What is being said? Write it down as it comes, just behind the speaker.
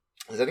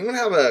Does anyone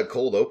have a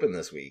cold open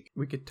this week?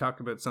 We could talk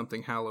about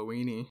something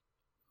Halloween-y.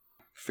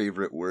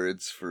 Favorite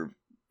words for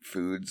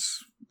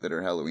foods that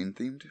are Halloween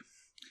themed?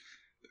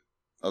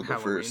 I'll go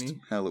first.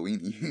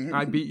 Halloween-y.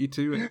 I beat you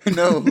to it.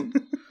 No.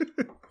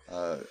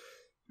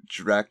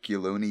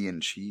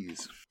 Draculonian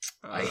cheese.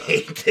 I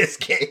hate this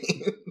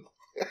game.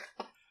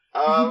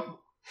 Ghoul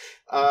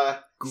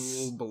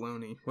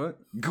baloney. What?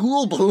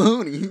 Ghoul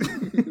baloney.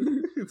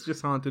 It's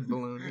just haunted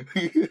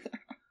baloney.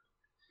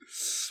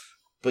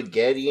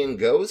 Spaghetti and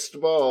ghost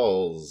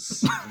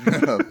balls.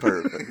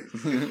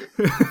 Perfect.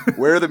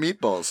 Where are the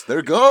meatballs?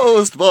 They're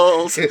ghost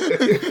balls.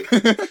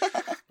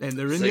 And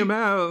they're in your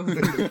mouth.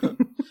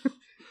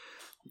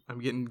 I'm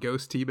getting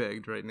ghost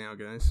teabagged right now,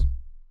 guys.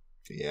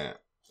 Yeah.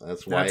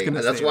 That's why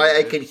That's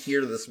I could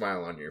hear the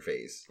smile on your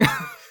face.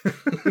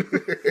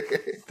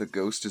 The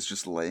ghost is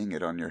just laying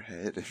it on your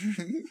head.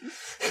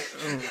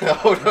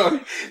 Oh no.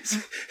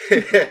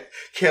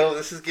 Kale,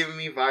 this is giving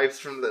me vibes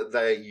from the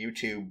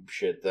YouTube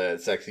shit, the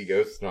sexy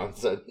ghost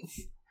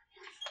nonsense.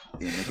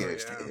 In the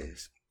ghost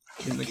is.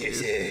 In the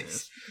ghost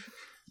is.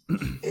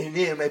 And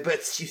yeah, my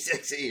butt's too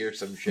sexy or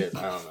some shit.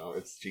 I don't know.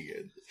 It's too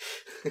good.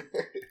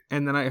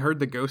 And then I heard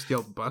the ghost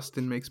yell,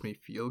 "Bustin' makes me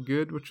feel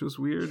good," which was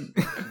weird.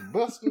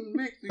 Bustin'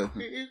 makes me feel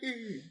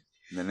good.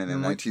 Then in a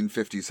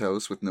 1950s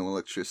house with no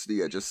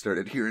electricity, I just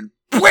started hearing,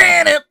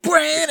 "When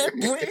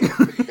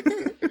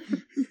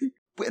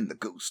the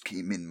ghost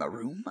came in my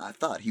room, I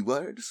thought he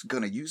was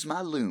gonna use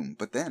my loom,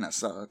 but then I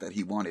saw that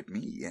he wanted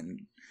me,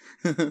 and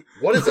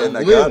what is a and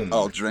I loom? got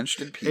all drenched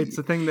in pee." It's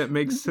a thing that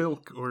makes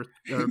silk or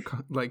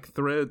like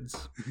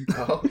threads.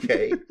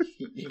 Okay.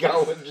 You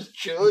got one just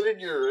chilling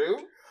in your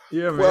room?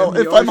 Yeah, man. Well,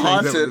 He if always I'm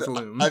hangs out with haunted, his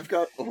loom. I've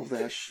got all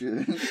that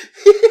shit.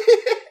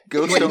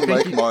 Ghosts don't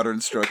like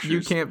modern structures.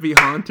 You can't be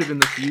haunted in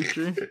the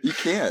future. You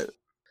can't.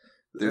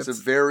 There's a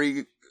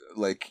very,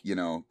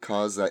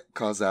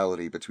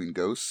 causality between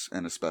ghosts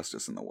and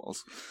asbestos in the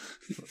walls.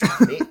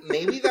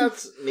 Maybe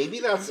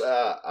that's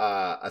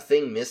a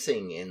thing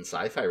missing in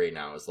sci-fi right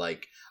now. Is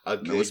like a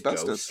good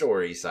ghost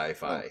story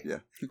sci-fi. Oh,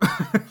 yeah.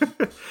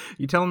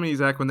 You telling me,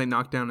 Zach, when they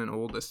knock down an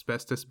old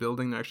asbestos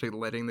building, they're actually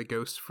letting the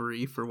ghosts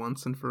free for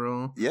once and for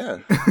all? Yeah.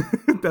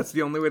 That's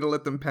the only way to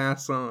let them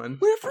pass on.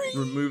 We're free!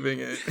 Removing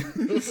it.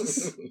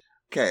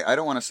 Okay, I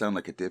don't want to sound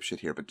like a dipshit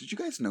here, but did you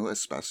guys know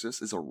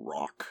asbestos is a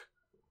rock?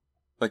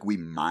 Like, we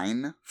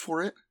mine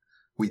for it?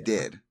 We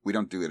did. We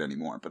don't do it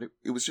anymore, but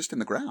it was just in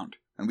the ground.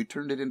 And we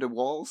turned it into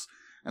walls,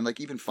 and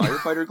even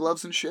firefighter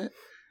gloves and shit.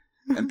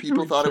 And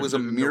people thought it was a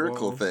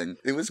miracle thing.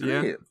 It was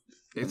great. Yeah.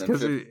 It's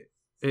because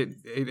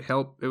it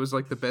helped. It was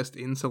like the best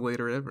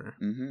insulator ever.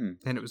 Mm-hmm.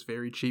 And it was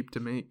very cheap to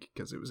make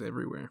because it was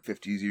everywhere.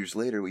 50 years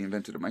later, we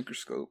invented a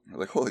microscope. We're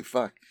like, holy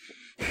fuck.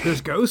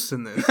 There's ghosts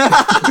in this.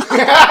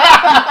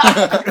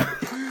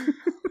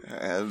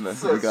 And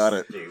we got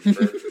it.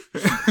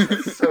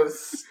 That's so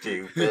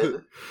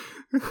stupid.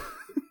 Would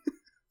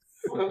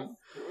you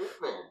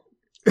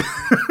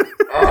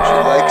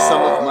like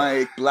some of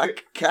my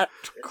black cat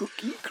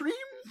cookie cream?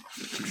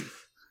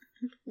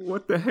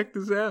 What the heck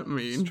does that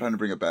mean? Just trying to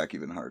bring it back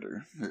even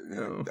harder.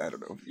 Oh. I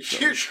don't know.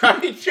 You're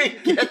trying to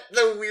get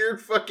the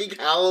weird fucking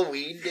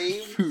Halloween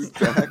name? Food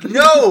back.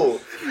 No!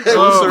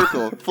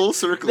 Full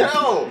circle.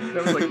 No!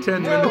 That was like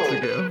 10 minutes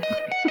ago.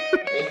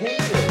 I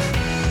hate it.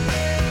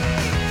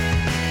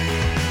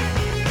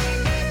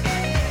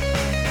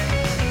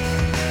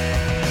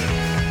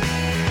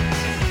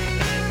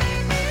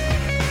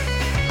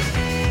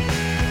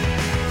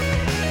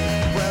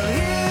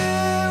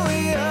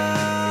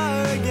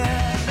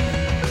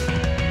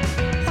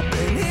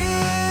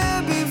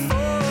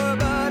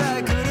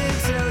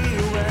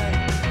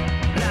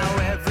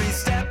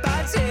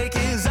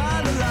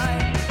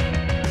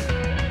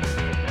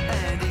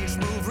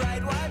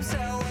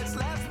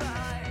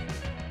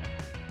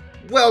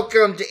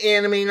 Welcome to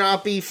Anime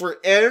Not Be For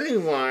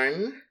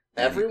Anyone.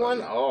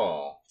 Everyone?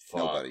 Oh, fuck.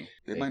 Nobody.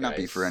 It might not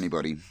be for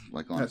anybody.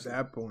 Honestly. At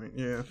that point,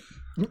 yeah.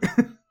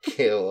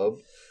 Caleb,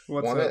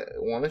 What's up?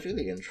 wanna do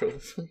the intro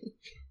this week?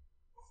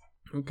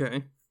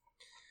 Okay.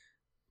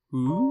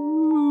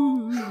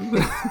 Ooh.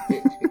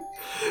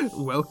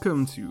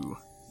 Welcome to...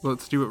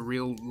 Let's do it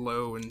real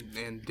low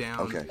and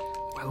down. Okay.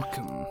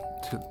 Welcome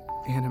to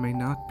Anime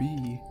Not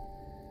Be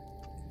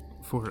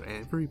For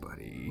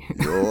Everybody.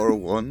 Your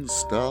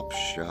one-stop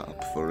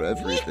shop for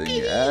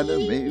everything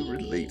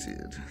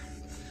anime-related.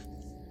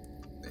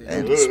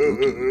 And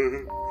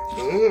spooky.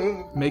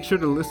 Make sure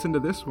to listen to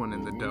this one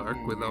in the dark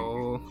with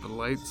all the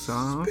lights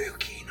off.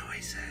 Spooky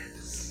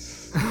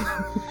noises.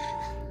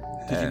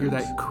 Did you hear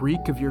that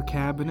creak of your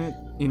cabinet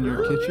in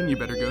your kitchen? You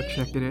better go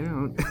check it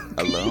out.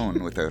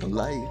 Alone without a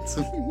light.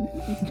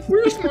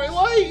 Where's my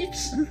light?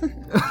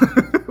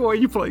 Why are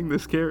you playing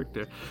this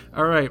character?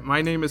 Alright,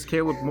 my name is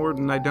Caleb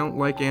Morden. I don't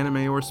like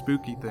anime or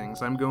spooky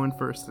things. I'm going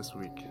first this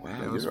week. Wow,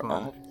 that was you're fun.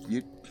 off.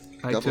 You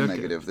I double took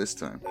negative this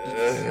time.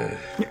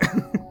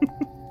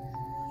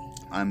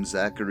 I'm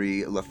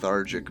Zachary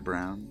Lethargic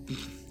Brown.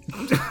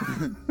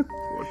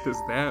 What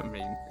does that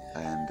mean?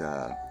 And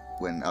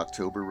when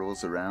October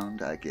rolls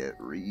around, I get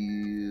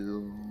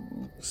real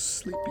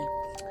sleepy.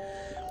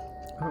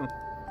 Oh.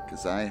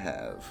 Because I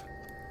have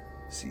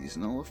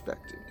seasonal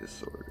affective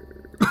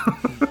disorder.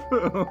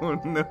 Oh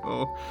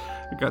no,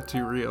 it got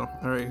too real.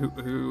 All right,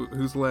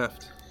 who's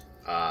left?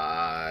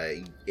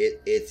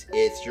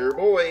 It's your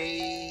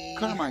boy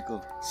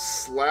Carmichael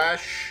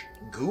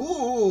 /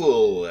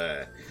 ghoul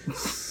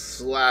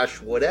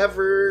 /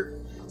 whatever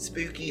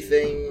spooky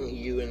thing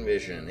you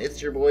envision.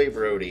 It's your boy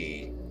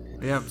Brody.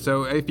 Yeah.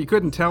 So if you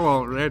couldn't tell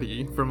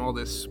already from all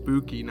this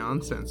spooky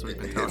nonsense we've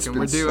been talking,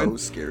 we're doing so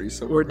scary.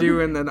 So we're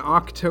doing an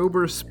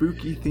October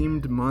spooky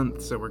themed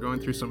month. So we're going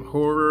through some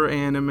horror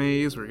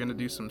animes. We're gonna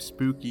do some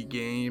spooky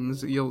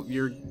games.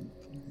 You're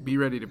be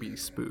ready to be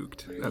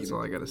spooked. That's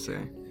all I gotta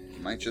say.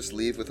 You might just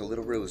leave with a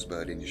little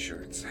rosebud in your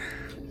shirts.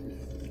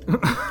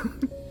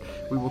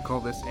 We will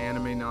call this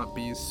Anime Not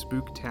Bees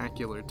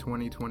Spooktacular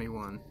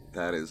 2021.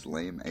 That is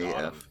lame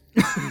AF.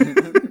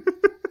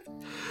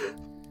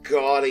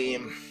 Got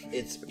him.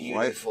 It's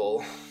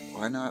beautiful.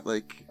 Why not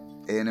like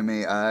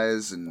anime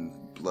eyes and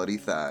bloody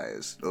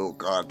thighs? Oh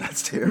god,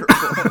 that's terrible.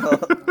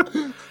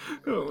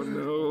 Oh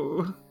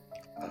no.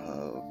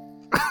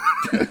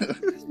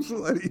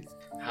 Bloody.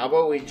 How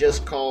about we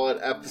just call it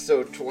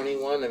episode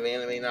 21 of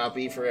Anime Not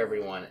Be for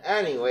Everyone?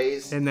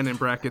 Anyways. And then in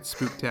brackets,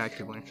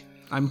 Spooktacular.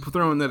 I'm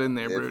throwing that in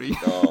there, Brody.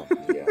 Oh,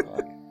 Yeah.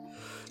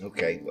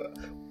 Okay.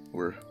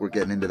 we're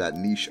getting into that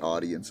niche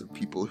audience of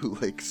people who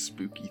like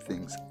spooky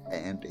things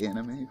and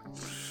anime.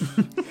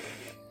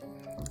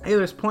 Hey,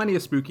 there's plenty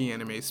of spooky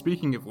anime.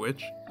 Speaking of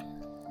which,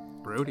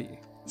 Brody.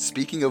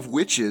 Speaking of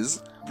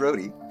witches,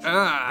 Brody.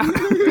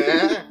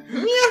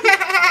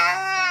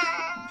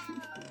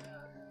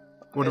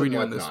 What are we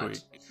doing And this whatnot.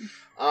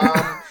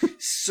 week?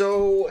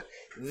 So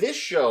this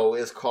show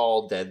is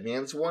called Dead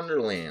Man's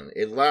Wonderland.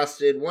 It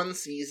lasted one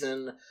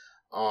season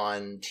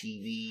on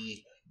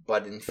TV,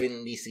 but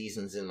infinity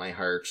seasons in my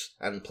heart,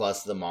 and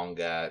plus the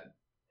manga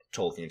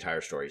told the entire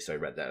story, so I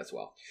read that as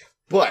well.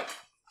 But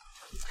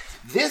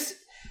this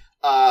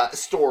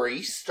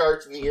story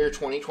starts in the year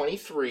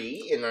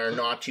 2023 in our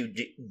not too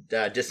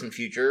distant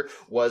future.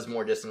 Was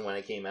more distant when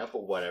it came out,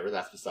 but whatever,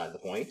 that's beside the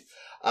point.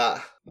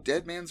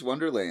 Dead Man's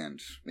Wonderland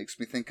makes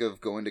me think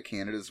of going to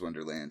Canada's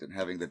Wonderland and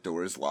having the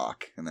doors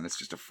lock, and then it's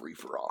just a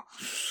free-for-all.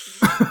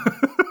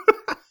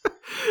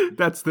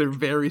 That's their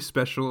very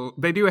special.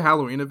 They do a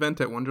Halloween event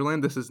at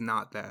Wonderland. This is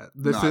not that.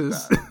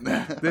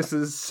 This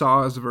is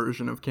Saw's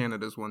version of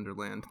Canada's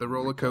Wonderland. The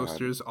roller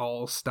coasters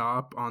all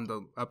stop on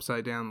the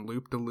upside down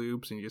loop the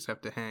loops, and you just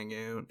have to hang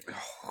out.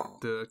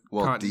 The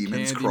While cotton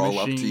demons candy crawl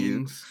up to you.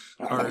 machines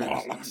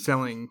are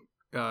selling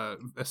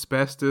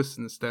asbestos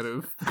instead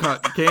of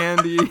cotton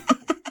candy.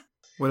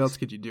 What else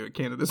could you do at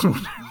Canada's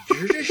Wonderland?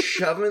 You're just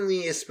shoving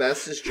the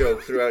asbestos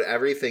joke throughout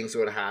everything,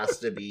 so it has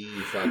to be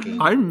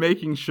fucking... I'm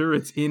making sure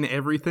it's in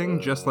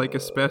everything, just like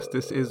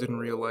asbestos is in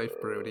real life,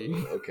 Brody.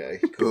 Okay.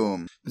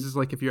 Boom. This is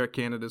like if you're at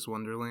Canada's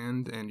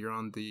Wonderland and you're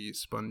on the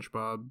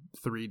SpongeBob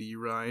 3D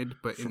ride,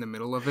 but in the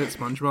middle of it,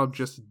 SpongeBob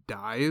just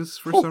dies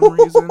for some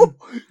reason.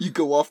 You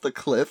go off the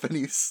cliff and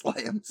he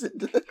slams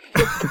into the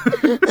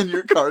and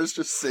your car's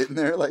just sitting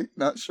there like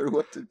not sure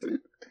what to do.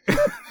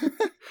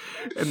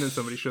 And then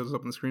somebody shows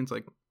up on the screen, it's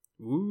like,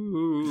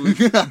 ooh,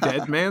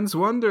 Dead Man's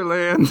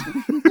Wonderland.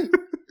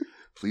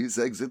 Please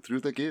exit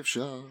through the gift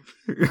shop.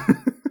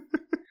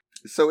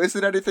 So is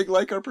it anything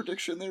like our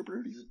prediction there,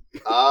 Brody?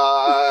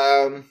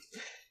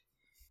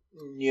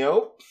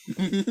 Nope.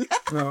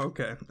 Oh,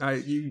 okay.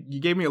 You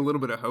gave me a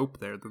little bit of hope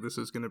there that this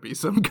is going to be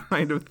some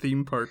kind of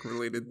theme park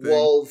related thing.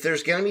 Well,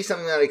 there's going to be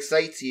something that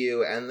excites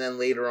you, and then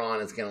later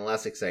on it's going to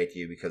less excite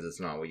you because it's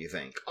not what you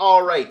think.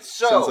 All right,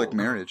 so... Sounds like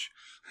marriage.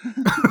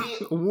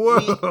 Whoa!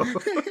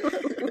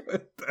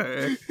 What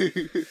the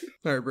heck?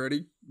 All right,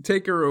 Brody,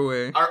 take her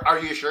away. Are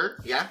you sure?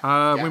 Yeah?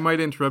 Yeah. We might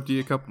interrupt you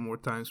a couple more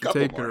times, but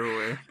take her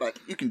away. But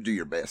you can do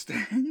your best.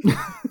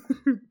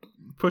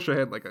 Push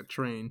ahead like a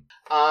train.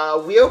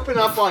 We open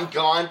up on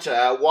Gaunt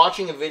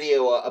watching a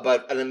video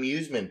about an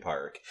amusement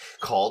park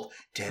called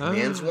Dead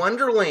Man's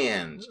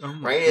Wonderland. Oh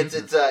my Right?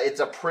 goodness. It's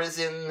a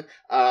prison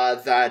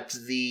that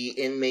the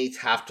inmates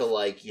have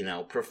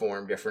to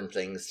perform different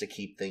things to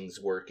keep things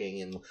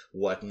working and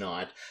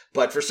whatnot.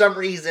 But for some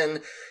reason,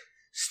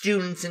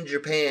 students in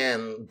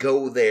Japan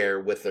go there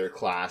with their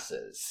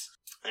classes.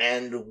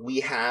 And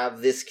we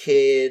have this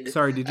kid.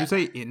 Sorry, did you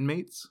say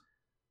inmates?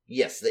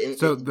 Yes,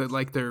 So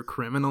they're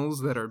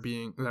criminals that are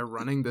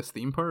running this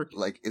theme park?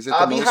 Like, is it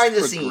the behind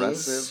the most scenes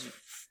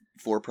progressive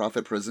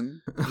for-profit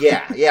prison?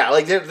 Yeah,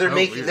 like they're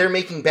Weird. they're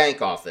making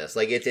bank off this.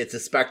 Like it's a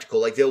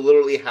spectacle. Like they'll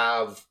literally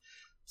have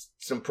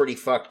some pretty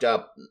fucked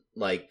up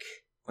Like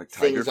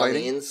tiger things on the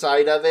fighting?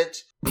 inside of it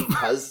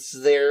because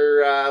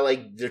they're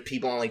there's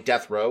people on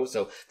death row.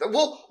 So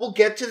we'll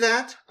get to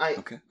that.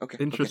 Okay.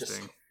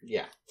 Interesting.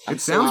 Yeah. I'm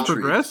It so sounds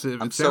intrigued.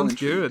 progressive. I'm It so sounds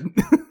intrigued.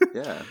 good.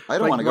 Yeah. I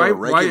don't Like, want to go to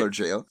why- regular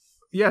jail.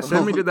 Yeah,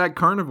 send me to that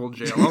carnival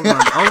jail.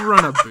 I'll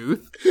run a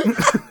booth.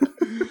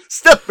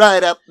 Step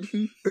right up.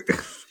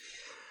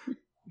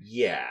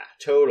 Yeah,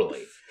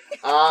 totally.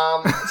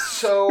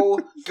 So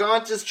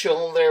Gaunt is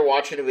chilling there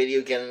watching a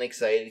video, getting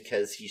excited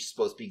because he's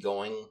supposed to be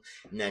going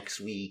next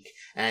week.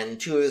 And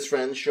two of his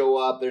friends show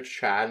up. They're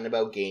chatting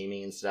about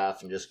gaming and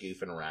stuff and just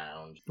goofing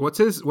around. What's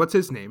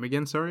his name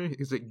again? Sorry,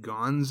 is it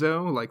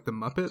Gonzo, like the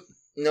Muppet?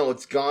 No,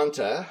 it's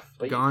Gonta.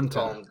 But Gonta. You can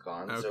call him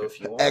Gonzo if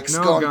you want.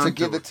 Gonta,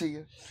 give it to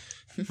you.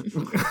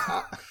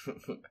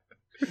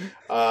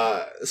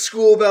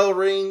 School bell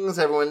rings.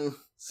 Everyone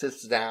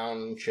sits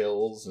down,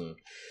 chills,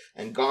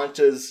 and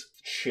Gonta's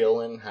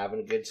chilling, having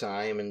a good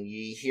time, and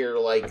you hear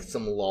like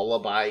some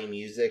lullaby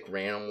music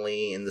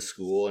randomly in the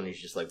school, and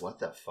he's just like, "What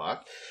the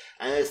fuck?"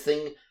 And this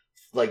thing,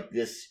 like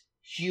this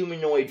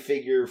humanoid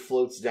figure,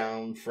 floats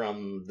down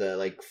from the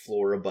like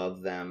floor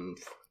above them,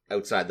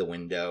 outside the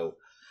window,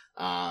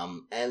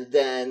 and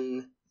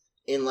then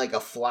in like a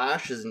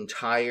flash, his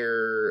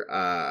entire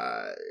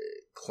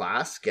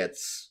class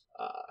gets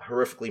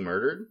horrifically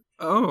murdered.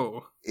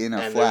 Oh, in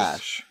a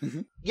flash.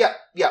 Yeah,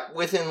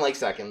 within like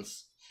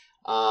seconds.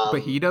 But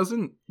he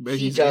doesn't. But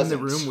he's in the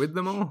room with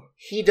them all.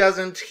 He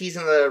doesn't. He's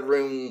in the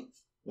room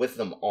with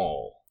them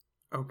all.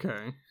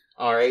 Okay.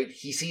 All right.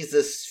 He sees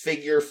this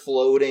figure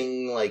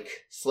floating like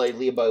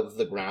slightly above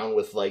the ground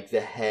with like the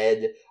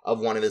head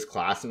of one of his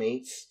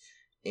classmates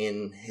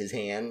in his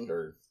hand,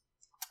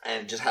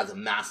 and it just has a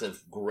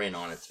massive grin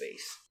on its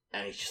face.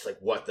 And he's just like,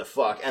 what the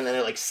fuck? And then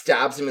it like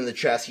stabs him in the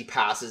chest. He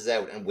passes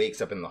out and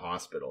wakes up in the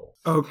hospital.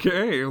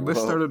 Okay, well,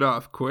 this started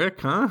off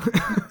quick, huh?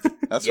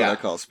 That's what I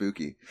call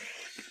spooky.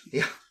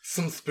 Yeah,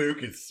 some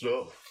spooky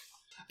stuff.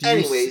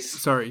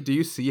 Anyways. Sorry, do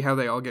you see how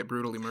they all get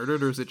brutally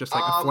murdered? Or is it just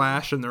like a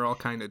flash and they're all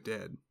kind of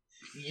dead?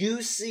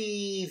 You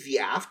see the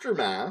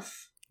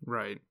aftermath.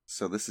 Right.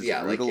 So this is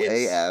brutal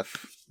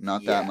AF.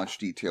 Not that much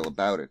detail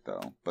about it,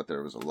 though. But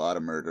there was a lot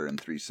of murder in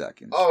 3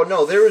 seconds. Oh,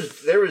 no, there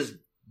was...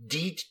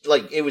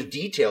 it was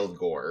detailed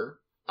gore.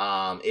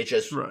 It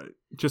just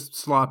just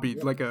sloppy,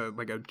 like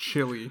a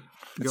chili.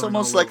 It's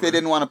almost like they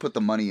didn't want to put the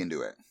money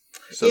into it.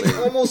 So it's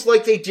almost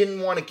like they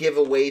didn't want to give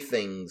away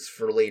things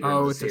for later. Oh,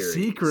 in the it's series. a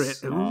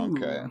secret. Ooh.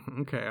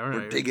 Okay, all right.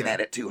 We're digging at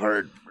it too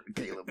hard,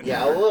 Caleb.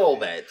 Yeah, a little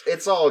bit.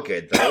 It's all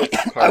good though.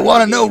 I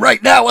want to know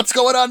right now what's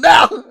going on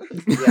now.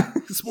 Yeah,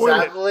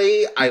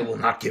 sadly, I will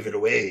not give it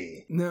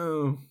away.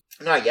 No,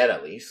 not yet,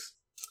 at least.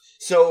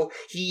 So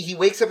he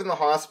wakes up in the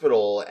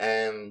hospital,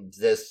 and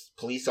this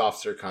police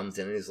officer comes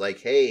in and is like,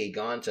 "Hey,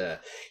 Gonta,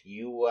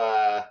 you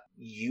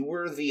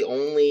were the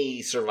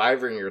only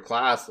survivor in your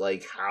class.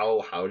 Like,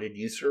 how did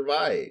you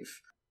survive?"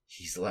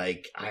 He's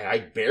like, I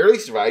barely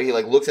survived. He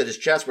like looks at his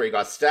chest where he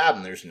got stabbed,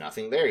 and there's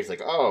nothing there. He's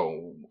like,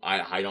 "Oh,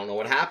 I don't know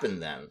what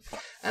happened then."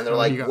 And they're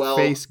like, "Well,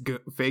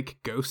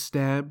 fake ghost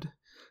stabbed."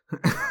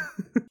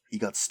 He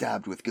got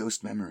stabbed with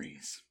ghost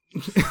memories.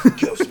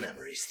 Ghost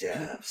memory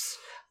stabs.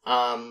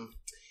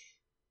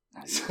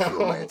 I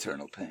feel my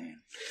eternal pain.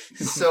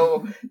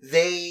 So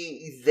they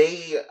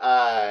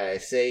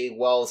say,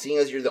 well, seeing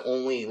as you're the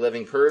only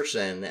living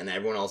person and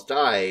everyone else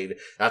died,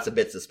 that's a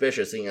bit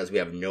suspicious. Seeing as we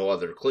have no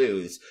other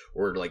clues,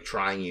 we're like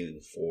trying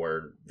you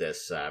for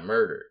this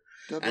murder.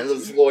 And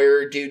this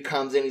lawyer dude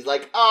comes in. He's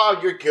like, "Oh,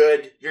 you're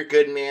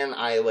good, man.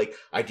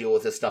 I deal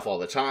with this stuff all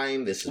the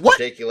time. This is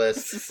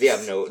ridiculous. They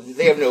have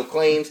no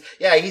claims."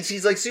 Yeah,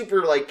 he's like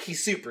super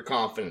he's super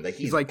confident that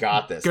he's like,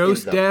 got this.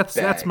 Ghost deaths.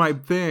 That's my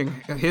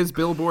thing. His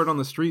billboard on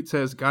the street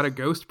says, "Got a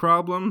ghost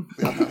problem?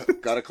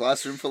 Got a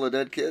classroom full of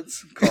dead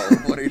kids? Call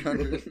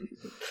 1-800."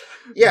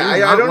 Yeah,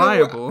 I don't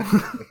liable. know.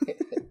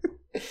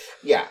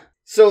 Yeah.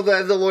 So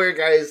the lawyer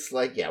guy's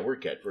like, "Yeah, we're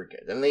good.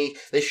 And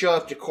they show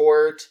up to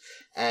court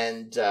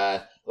and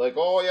like,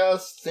 "Oh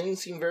yes,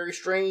 things seem very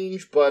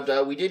strange,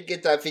 but we did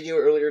get that video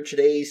earlier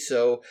today,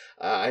 so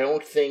I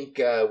don't think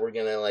we're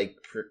gonna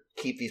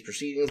keep these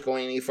proceedings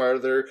going any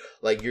farther.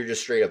 Like, you're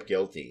just straight up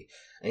guilty."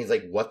 And he's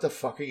like, "What the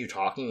fuck are you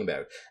talking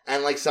about?"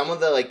 And like some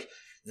of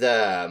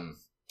the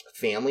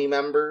family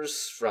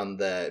members from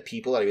the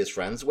people that he was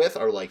friends with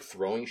are like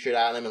throwing shit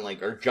at him and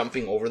like are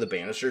jumping over the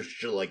banisters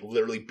to like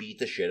literally beat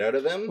the shit out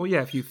of him. Well,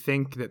 yeah, if you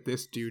think that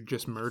this dude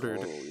just murdered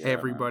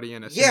everybody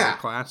in a single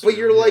classroom. But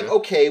you're like,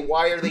 okay,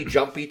 why are they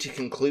jumping to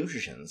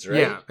conclusions,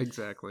 right? Yeah,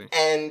 exactly.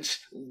 And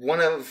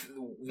one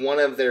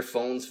of their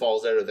phones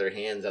falls out of their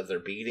hands as they're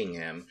beating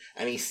him,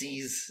 and he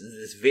sees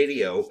this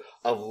video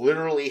of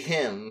literally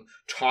him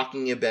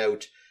talking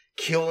about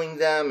killing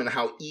them and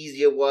how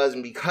easy it was,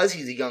 and because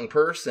he's a young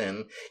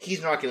person,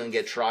 he's not going to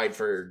get tried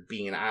for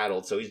being an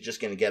adult, so he's just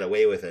going to get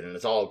away with it, and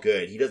it's all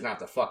good. He doesn't have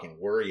to fucking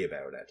worry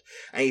about it.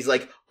 And he's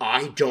like,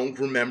 "I don't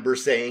remember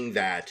saying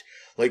that.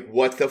 Like,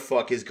 what the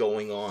fuck is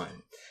going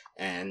on?"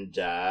 And,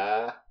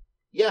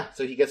 yeah,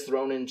 so he gets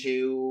thrown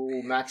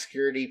into max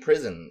security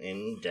prison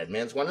in Dead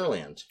Man's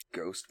Wonderland.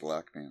 Ghost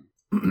black man.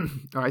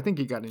 I think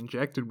he got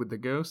injected with the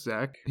ghost,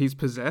 Zach. He's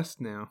possessed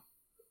now.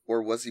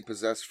 Or was he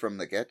possessed from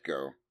the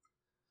get-go?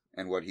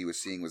 And what he was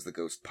seeing was the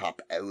ghost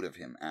pop out of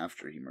him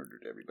after he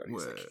murdered everybody.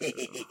 Like,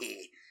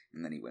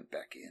 and then he went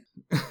back in.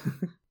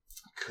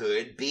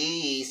 Could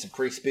be some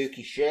pretty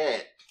spooky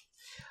shit.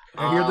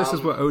 I hear this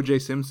is what O.J.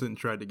 Simpson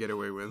tried to get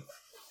away with.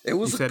 It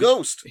was a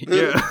ghost.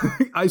 Yeah,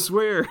 I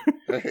swear.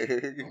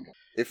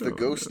 If the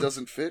ghost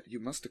doesn't fit, you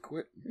must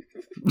acquit.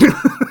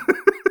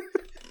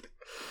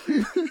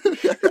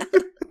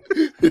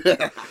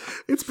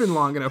 It's been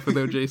long enough with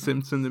O.J.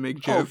 Simpson to make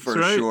jokes, for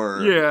right?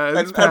 sure. Yeah,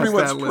 and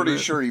everyone's pretty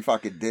sure he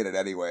fucking did it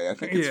anyway. I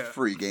think it's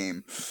free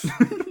game.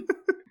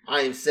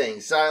 I am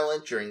staying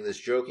silent during this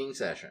joking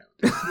session.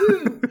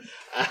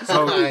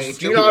 I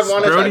do not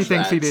want to touch Brody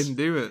thinks that. he didn't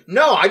do it.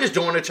 No, I just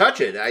don't want to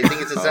touch it. I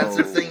think it's a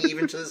sensitive thing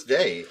even to this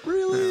day.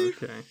 Really?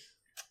 Okay.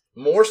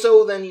 More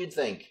so than you'd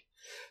think.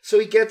 So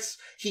he gets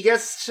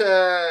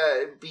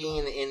to being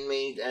an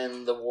inmate,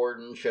 and the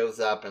warden shows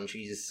up, and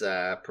she's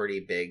a pretty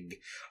big,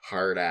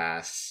 hard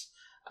ass.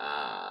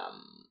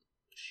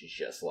 She's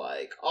just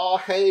like, "Oh,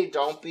 hey,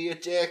 don't be a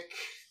dick,"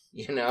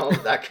 you know,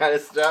 that kind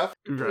of stuff.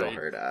 Right. Real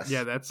hard ass.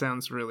 Yeah, that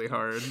sounds really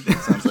hard.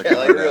 Sounds like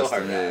Yeah, real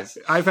hard ass.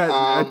 I've had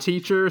a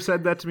teacher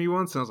said that to me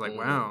once, and I was like,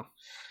 "Wow,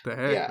 the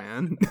heck,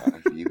 man!"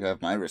 You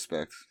have my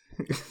respect.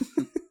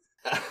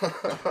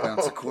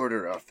 Bounce a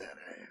quarter off that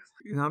ass.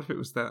 Not if it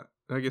was that.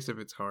 I guess if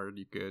it's hard,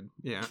 you could.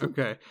 Yeah.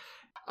 Okay.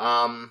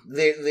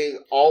 They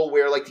all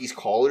wear like these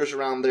collars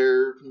around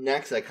their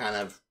necks that kind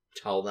of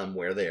tell them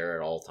where they are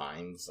at all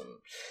times, and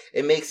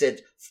it makes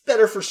it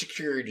better for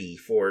security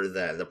for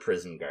the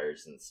prison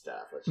guards and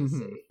stuff. Let's just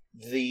say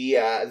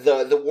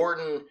the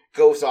warden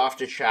goes off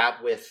to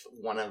chat with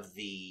one of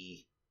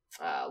the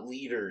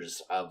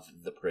leaders of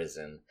the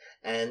prison,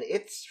 and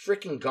it's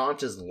freaking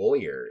Ganta's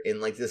lawyer in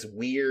like this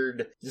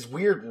weird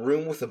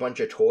room with a bunch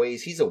of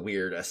toys. He's a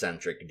weird,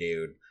 eccentric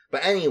dude.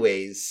 But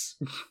anyways,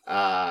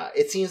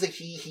 it seems like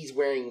he's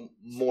wearing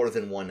more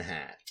than one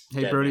hat.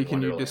 Hey, Brody,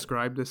 can you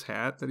describe this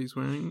hat that he's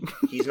wearing?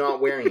 He's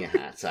not wearing a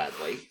hat,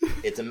 sadly.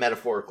 It's a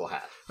metaphorical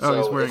hat. Oh, so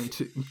he's wearing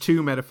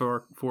two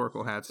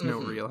metaphorical hats, no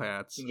real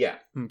hats. Yeah.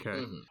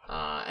 Okay.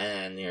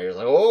 And you're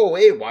like, oh,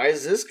 wait, why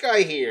is this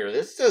guy here?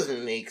 This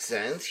doesn't make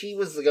sense. He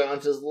was the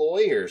Ganta's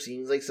lawyer.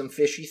 Seems like some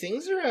fishy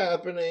things are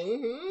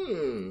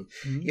happening.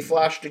 You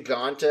flash to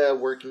Ganta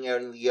working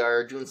out in the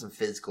yard, doing some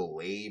physical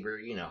labor.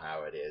 You know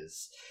how it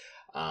is.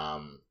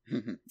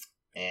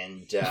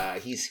 And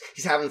he's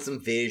having some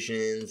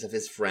visions of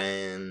his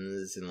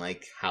friends and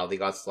like how they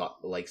got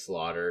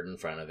slaughtered in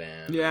front of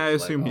him. Yeah, I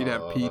assume he'd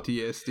have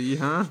PTSD,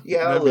 huh?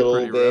 Yeah, That'd a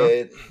little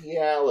bit. Rough.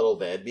 Yeah, a little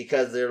bit,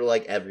 because they're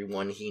like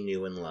everyone he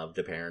knew and loved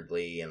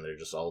apparently, and they're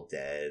just all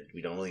dead.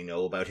 We don't really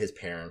know about his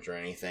parents or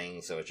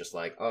anything, so it's just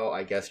like, oh,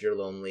 I guess you're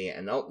lonely,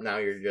 and nope, now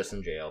you're just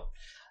in jail.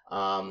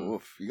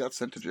 Oof, you got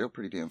sent to jail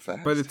pretty damn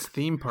fast. But it's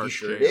theme park. You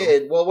sure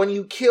did. Well, when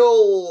you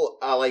kill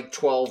like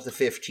 12 to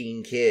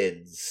 15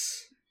 kids.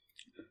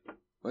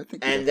 I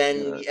think and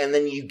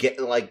then you get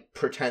like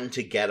pretend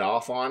to get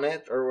off on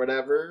it or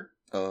whatever.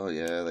 Oh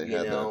yeah, they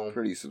had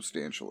pretty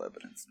substantial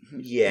evidence.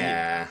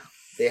 Yeah,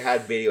 they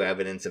had video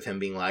evidence of him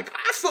being like,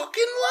 "I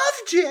fucking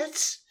loved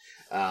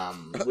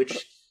it,"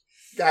 which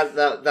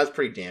that's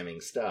pretty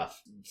damning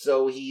stuff.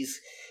 So he's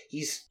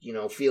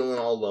feeling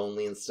all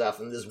lonely and stuff,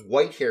 and this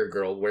white hair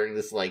girl wearing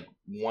this like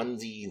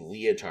onesie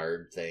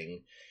leotard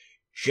thing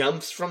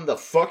jumps from the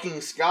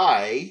fucking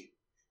sky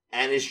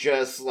and is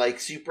just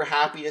like super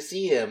happy to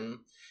see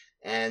him.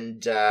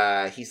 And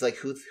he's like,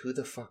 who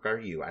the fuck are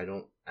you? I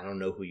don't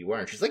know who you are.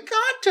 And she's like,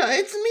 Ganta,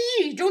 it's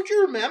me. Don't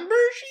you remember,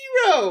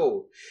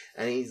 Shiro?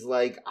 And he's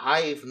like,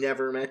 I've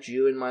never met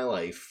you in my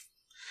life.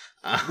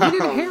 We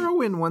did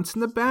heroin once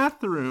in the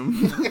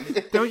bathroom.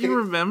 Don't you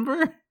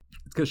remember?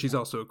 Because she's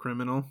also a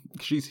criminal.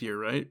 She's here,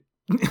 right?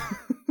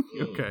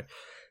 Okay.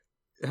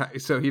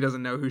 So he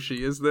doesn't know who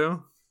she is,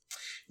 though?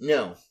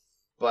 No.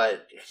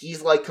 But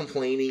he's like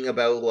complaining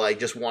about like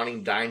just wanting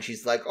to die, and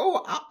she's like,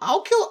 "Oh,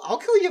 I'll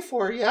kill you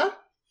for you.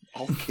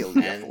 I'll kill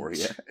you for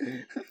you."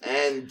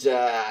 And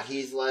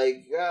he's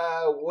like,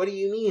 "What do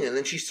you mean?" And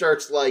then she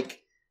starts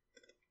like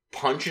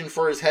punching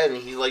for his head,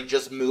 and he's like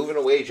just moving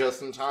away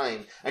just in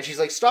time. And she's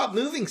like, "Stop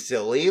moving,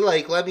 silly!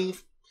 Like, let me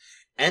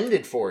end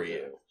it for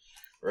you,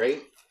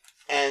 right?"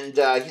 And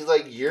he's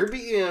like, "You're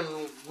being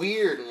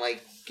weird," and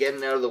like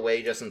getting out of the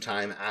way just in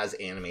time as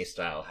anime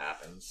style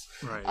happens.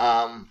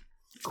 Right.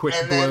 Quick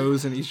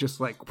blows, and he's just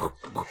like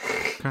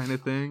kind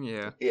of thing.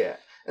 Yeah.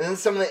 And then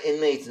some of the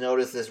inmates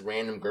notice this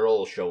random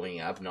girl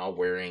showing up, not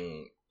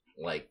wearing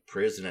like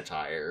prison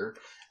attire,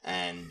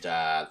 and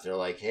they're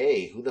like,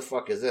 "Hey, who the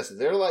fuck is this?"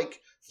 They're like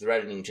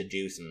threatening to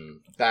do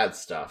some bad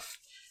stuff,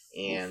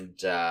 and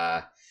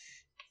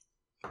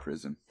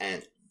prison.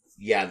 And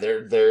yeah,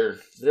 they're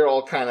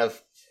all kind of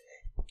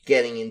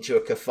getting into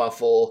a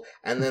kerfuffle,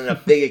 and then a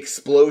big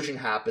explosion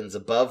happens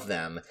above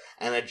them,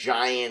 and a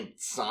giant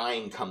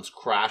sign comes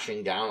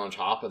crashing down on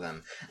top of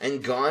them.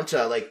 And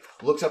Ganta, like,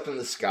 looks up in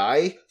the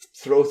sky,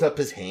 throws up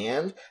his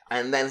hand,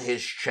 and then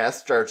his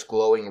chest starts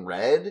glowing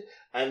red,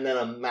 and then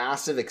a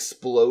massive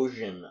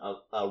explosion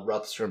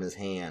erupts from his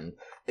hand,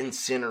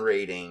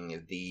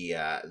 incinerating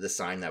the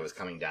sign that was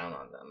coming down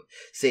on them,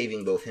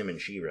 saving both him and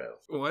Shiro.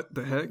 What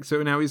the heck?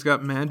 So now he's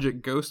got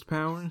magic ghost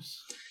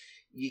powers?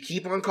 You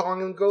keep on calling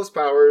them ghost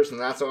powers, and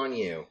that's on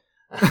you.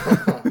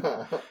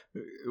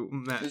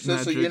 Is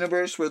this a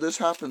universe where this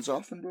happens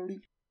often,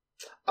 Brody?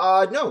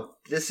 No,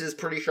 this is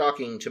pretty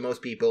shocking to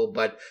most people,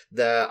 but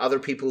the other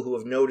people who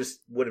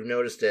would have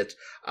noticed it,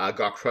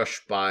 got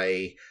crushed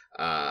by,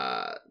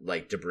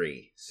 like,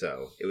 debris.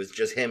 So it was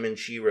just him and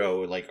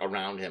Shiro, like,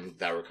 around him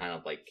that were kind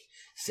of, like,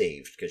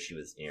 saved because she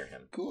was near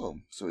him. Cool.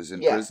 So he's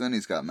in prison,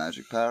 he's got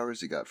magic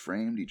powers, he got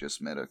framed, he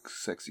just met a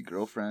sexy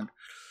girlfriend.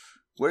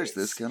 Where's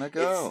this gonna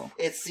go?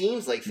 It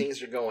seems like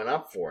things are going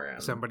up for him.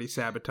 Somebody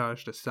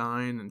sabotaged a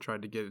sign and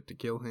tried to get it to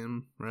kill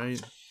him,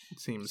 right? It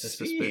seems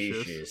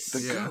suspicious.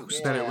 The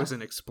ghost. That it was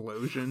an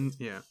explosion.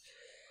 Yeah.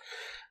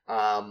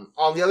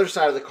 On the other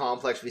side of the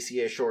complex, we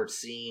see a short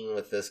scene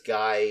with this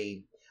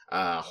guy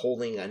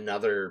holding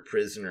another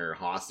prisoner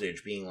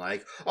hostage, being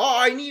like, "Oh,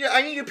 I need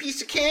a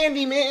piece of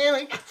candy, man!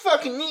 I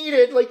fucking need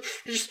it! Like,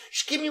 just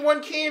give me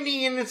one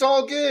candy and it's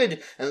all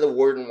good." And the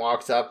warden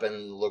walks up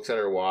and looks at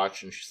her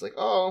watch, and she's like,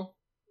 "Oh,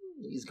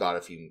 he's got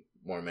a few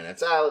more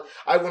minutes.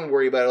 I wouldn't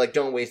worry about it. Like,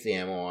 don't waste the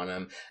ammo on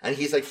him." And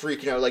he's like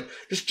freaking out, like,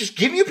 just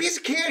give me a piece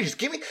of candy, just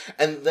give me.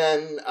 And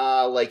then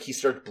like he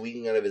starts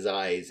bleeding out of his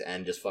eyes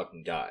and just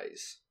fucking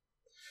dies.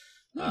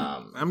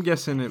 I'm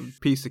guessing a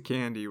piece of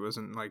candy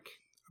wasn't like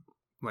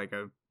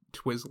a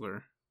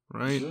Twizzler,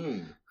 right?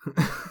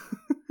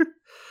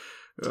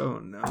 Oh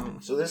no!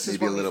 So this is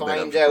when we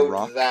find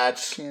out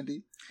that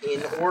candy.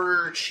 In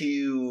order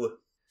to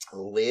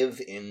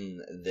live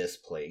in this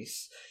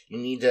place, you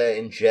need to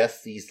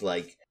ingest these,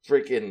 like,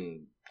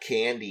 freaking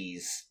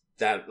candies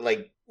that,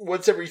 like,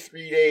 once every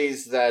 3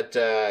 days that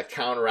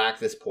counteract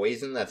this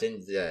poison that's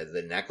in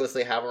the necklace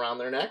they have around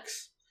their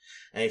necks.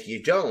 And if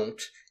you don't,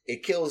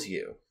 it kills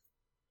you.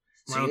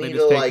 So why don't they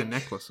just take the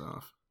necklace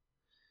off?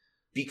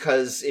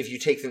 Because if you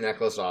take the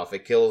necklace off,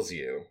 it kills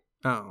you.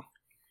 Oh.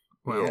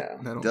 Well, yeah.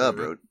 Duh,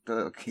 bro.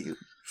 Duh, cute.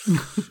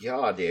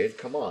 Yeah, dude,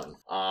 come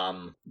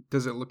on.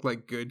 Does it look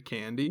like good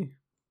candy?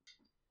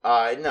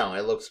 No,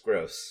 it looks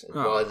gross. Oh.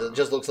 Well, it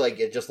just looks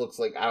like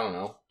I don't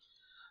know.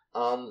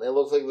 It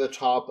looks like the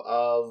top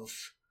of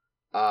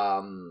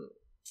I'm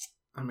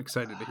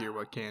excited to hear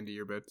what candy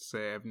you're about to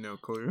say. I have no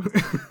clue.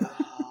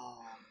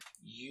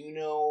 You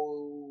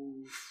know,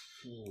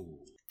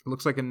 it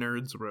looks like a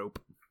nerd's rope.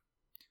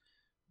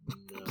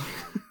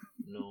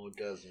 No, it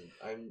doesn't.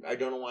 I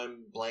don't know why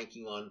I'm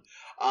blanking on.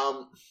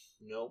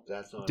 Nope,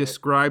 that's not.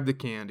 Describe the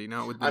candy,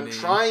 not with the name. I'm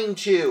trying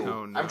to.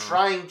 Oh, no. I'm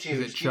trying to. Is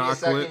it Just chocolate?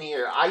 give me a second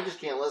here. I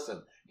just can't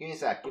listen. Give me a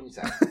sec.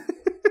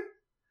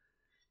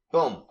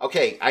 Boom.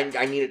 Okay,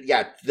 I need it.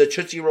 Yeah, the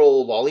Tootsie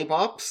Roll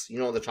lollipops. You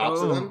know the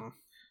tops of them.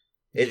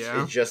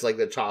 It's just like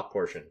the top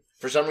portion.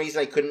 For some reason,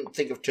 I couldn't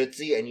think of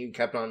Tootsie, and you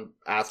kept on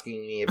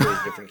asking me if it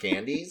was different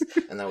candies,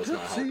 and that was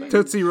not helping.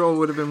 Tootsie Roll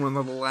would have been one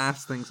of the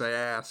last things I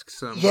asked,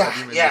 so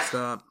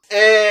stop.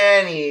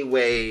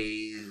 Anyways,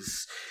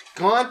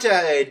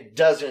 Gonta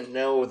doesn't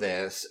know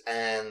this,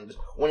 and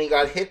when he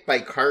got hit by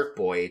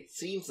Cartboy, it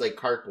seems like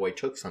Cartboy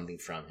took something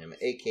from him,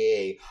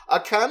 aka a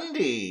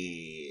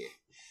candy.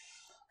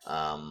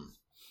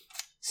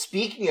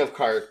 Speaking of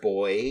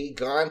Cartboy,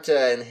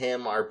 Gonta and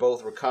him are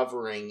both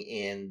recovering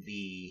in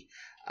the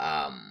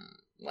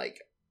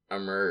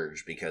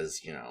emerge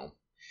because, you know,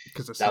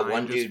 because that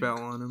one dude fell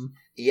on him.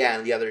 Yeah,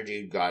 and the other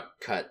dude got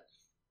cut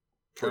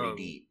pretty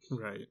deep.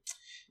 Right.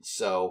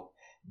 So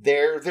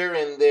they're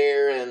in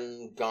there,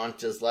 and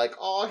Gonta's like,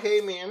 "Oh, hey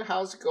man,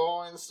 how's it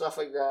going?" Stuff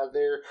like that.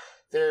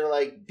 They're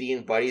like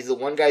being buddies. The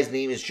one guy's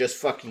name is just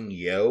fucking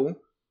Yo.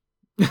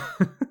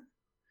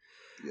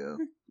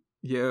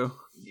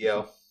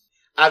 Yo.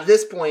 At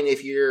this point,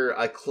 if you're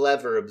a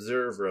clever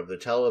observer of the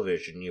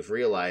television, you've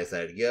realized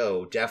that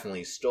Yo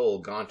definitely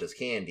stole Gonta's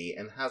candy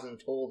and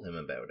hasn't told him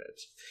about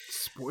it.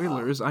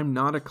 Spoilers, I'm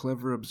not a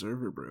clever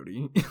observer,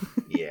 Brody.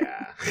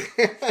 Yeah.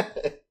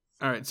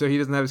 Alright, so he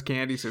doesn't have his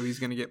candy, so he's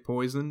gonna get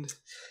poisoned?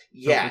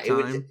 Yeah,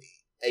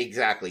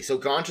 exactly. So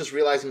Gonta's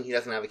realizing he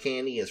doesn't have a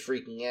candy, is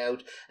freaking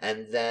out,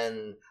 and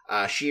then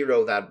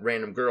Shiro, that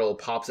random girl,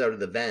 pops out of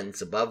the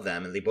vents above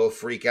them, and they both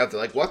freak out. They're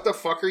like, "What the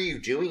fuck are you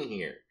doing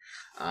here?"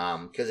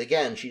 Because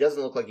again, she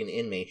doesn't look like an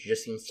inmate. She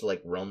just seems to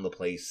like roam the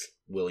place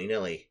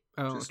willy-nilly.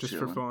 Oh, just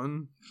for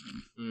fun?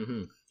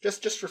 Mm-hmm.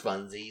 Just for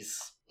funsies.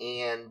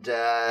 And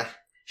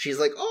she's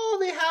like, "Oh,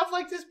 they have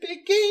like this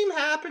big game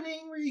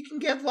happening where you can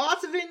get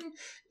lots of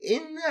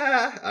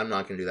I'm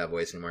not gonna do that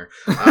voice anymore.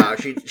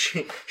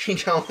 She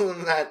tells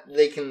them that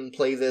they can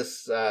play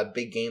this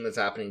big game that's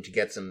happening to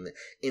get some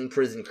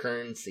in-prison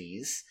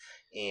currencies.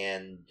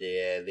 And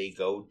they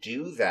go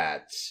do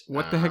that.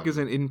 What the heck is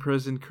an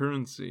in-prison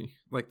currency?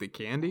 Like the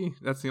candy?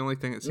 That's the only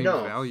thing that seems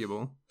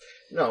valuable.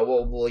 No,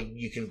 well,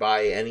 you can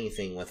buy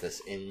anything with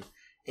this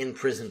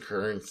in-prison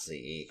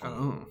currency.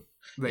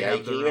 They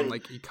have their own,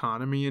 like,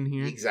 economy in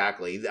here?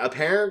 Exactly.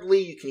 Apparently,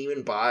 you can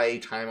even buy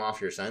time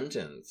off your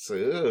sentence.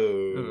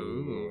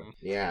 Ooh.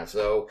 Yeah,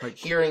 so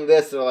hearing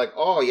this, they're like,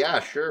 "Oh, yeah,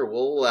 sure,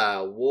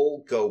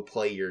 we'll go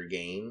play your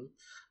game."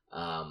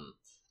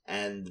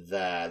 And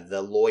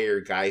the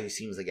lawyer guy, who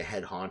seems like a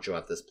head honcho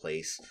at this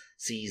place,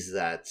 sees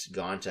that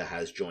Gonta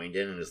has joined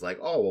in and is like,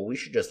 "Oh, well, we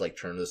should just like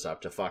turn this up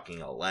to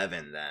fucking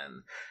 11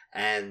 then."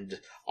 And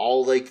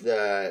all like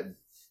the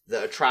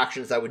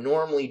attractions that would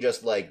normally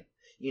just like,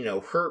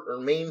 hurt or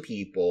maim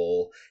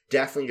people,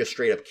 definitely just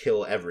straight up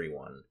kill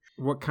everyone.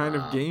 What kind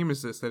of game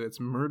is this that it's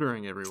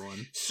murdering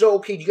everyone? So,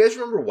 okay, do you guys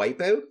remember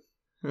Wipeout?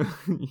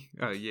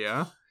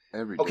 Yeah.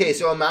 Okay,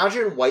 so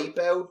imagine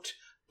Wipeout,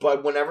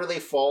 but whenever they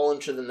fall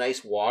into the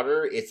nice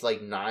water, it's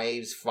like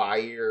knives,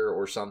 fire,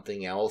 or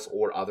something else,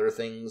 or other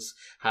things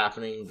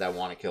happening that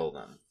want to kill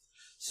them.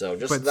 So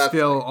just but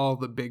still all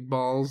the big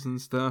balls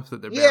and stuff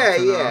that they're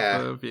bouncing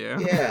off of.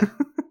 Yeah,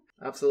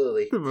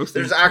 absolutely.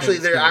 there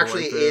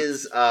actually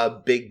is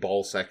a big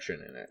ball section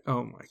in it.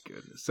 Oh my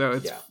goodness!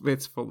 So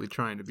it's fully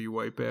trying to be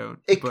Wipeout.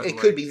 It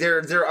could be.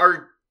 There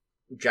are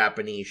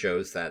Japanese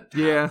shows that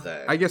have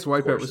I guess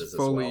Wipeout was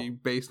fully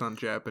based on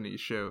Japanese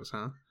shows,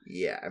 huh?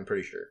 Yeah, I'm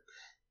pretty sure.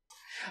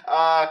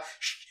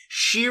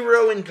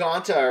 Shiro and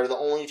Gonta are the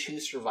only two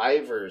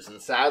survivors,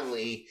 and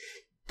sadly,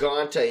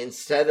 Gonta,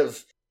 instead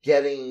of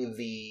getting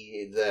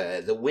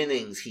the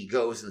winnings, he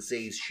goes and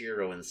saves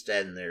Shiro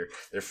instead, and their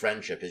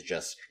friendship is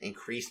just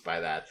increased by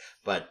that.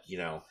 But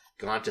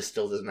Gonta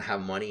still doesn't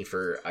have money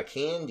for a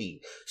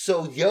candy,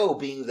 so Yo,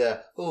 being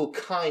the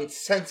kind,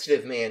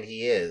 sensitive man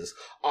he is,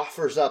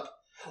 offers up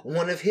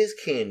one of his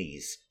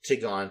candies to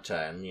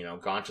Gonta, and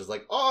Gonta's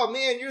like, "Oh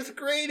man, you're the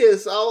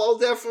greatest! I'll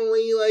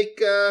definitely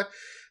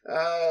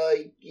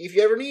if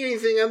you ever need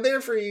anything, I'm there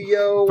for you,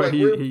 Yo." But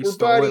he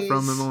stole buddies. It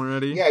from him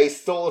already. Yeah, he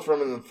stole it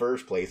from him in the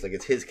first place. Like,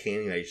 it's his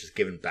candy that he's just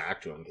giving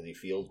back to him because he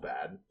feels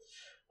bad.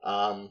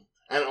 And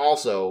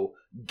also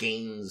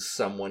gains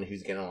someone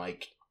who's gonna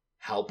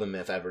help him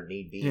if ever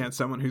need be. Yeah, it's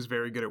someone who's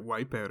very good at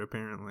Wipeout,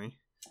 apparently.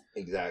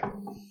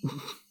 Exactly.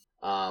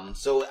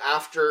 So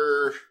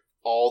after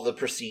all the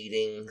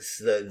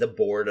proceedings, the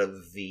board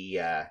of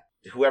the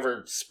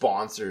whoever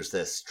sponsors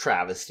this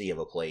travesty of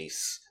a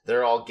place,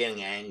 they're all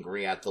getting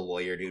angry at the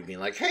lawyer dude, being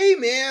like, "Hey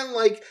man,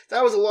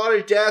 that was a lot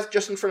of death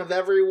just in front of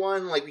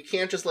everyone. We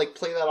can't just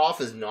play that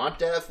off as not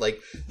death.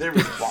 There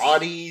was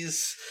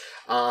bodies."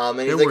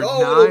 And he's like,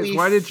 "Oh, knives.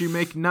 Why did you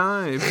make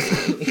knives?"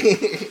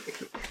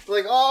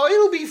 "Oh,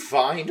 it'll be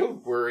fine.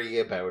 Don't worry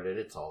about it.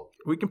 It's all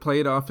good. We can play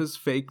it off as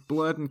fake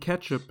blood and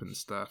ketchup and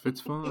stuff.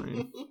 It's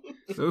fine.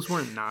 Those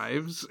weren't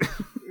knives."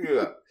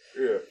 Yeah.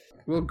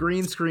 We'll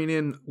green screen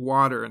in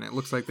water, and it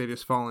looks like they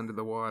just fall into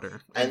the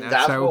water. And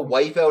that's what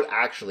Wipeout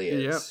actually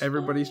is. Yep,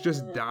 everybody's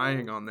just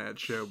dying on that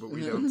show, but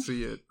we don't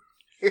see it.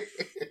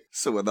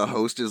 So when the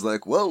host is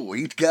like, "Whoa,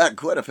 he got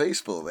quite a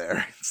faceful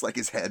there," it's like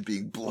his head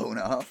being blown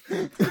off.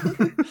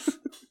 It's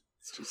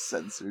just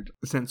censored.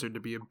 Censored to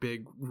be a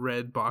big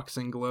red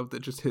boxing glove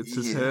that just hits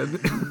his head.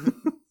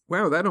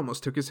 Wow, that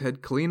almost took his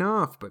head clean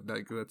off, but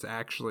that's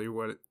actually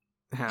what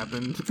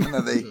happened. And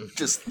then they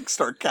just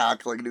start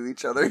cackling to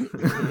each other.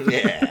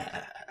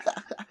 Yeah.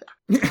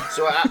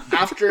 So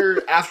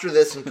after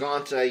this,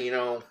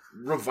 Gonta,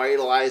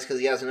 revitalized because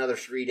he has another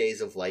 3 days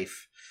of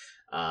life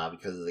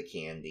because of the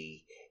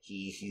candy.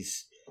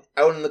 He's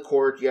out in the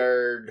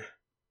courtyard,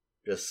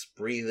 just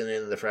breathing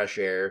in the fresh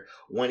air,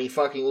 when he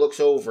fucking looks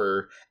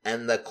over,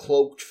 and the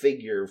cloaked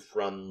figure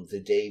from the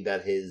day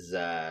that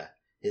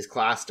his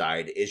class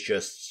died is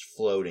just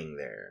floating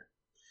there.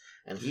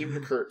 And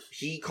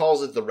he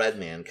calls it the Red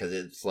Man because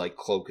it's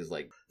cloak is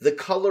the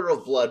color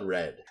of blood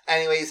red.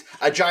 Anyways,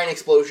 a giant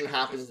explosion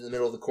happens in the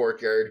middle of the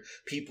courtyard.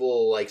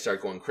 People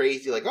start going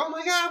crazy, "Oh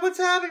my god, what's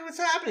happening? What's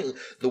happening?"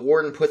 The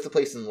warden puts the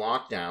place in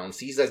lockdown,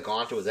 sees that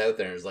Gonta was out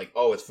there, and is like,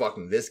 "Oh, it's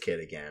fucking this kid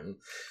again."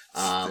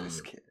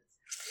 This kid.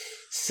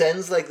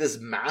 Sends this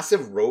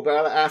massive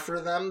robot after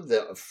them.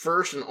 The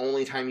first and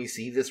only time you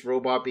see this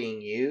robot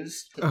being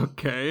used.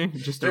 Okay,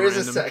 just a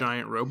random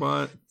giant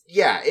robot.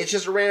 Yeah, it's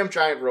just a random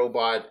giant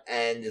robot,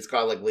 and it's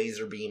got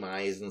laser beam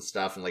eyes and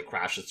stuff, and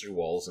crashes through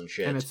walls and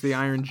shit. And it's the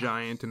Iron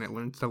Giant, and it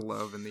learns to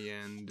love in the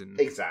end. And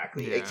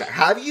exactly.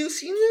 Have you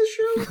seen this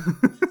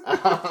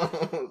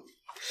show?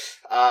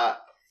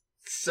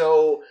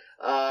 So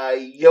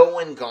Yo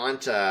and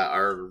Gonta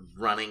are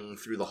running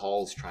through the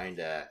halls trying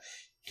to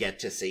get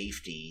to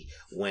safety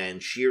when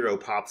Shiro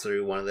pops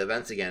through one of the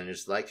events again and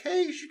is like,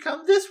 "Hey, you should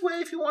come this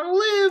way if you want to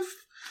live."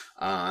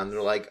 And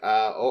they're like,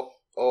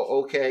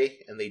 Oh, okay,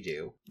 and they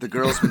do. The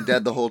girl's been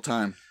dead the whole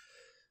time.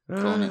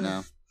 Calling it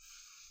now.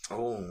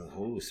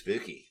 Oh,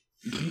 spooky.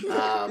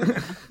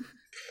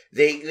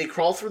 They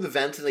crawl through the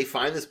vents and they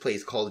find this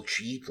place called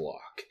G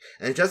Block,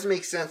 and it doesn't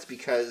make sense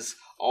because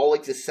all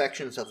the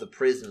sections of the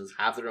prisons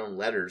have their own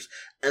letters,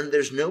 and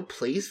there's no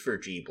place for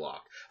G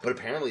Block. But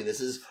apparently,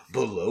 this is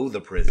below the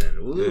prison.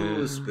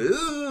 Ooh,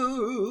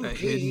 spooky! A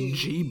hidden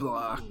G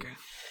Block.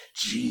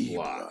 G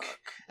Block.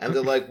 And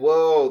they're like,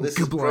 "Whoa, this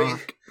is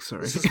crazy.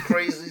 Sorry. This is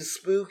crazy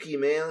spooky,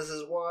 man. This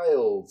is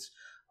wild."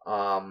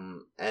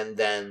 And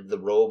then the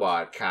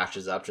robot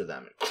catches up to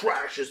them and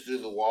crashes through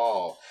the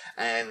wall,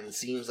 and it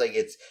seems like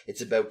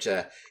it's about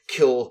to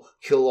kill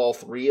all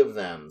three of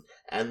them.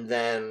 And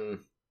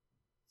then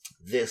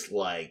this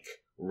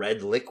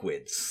red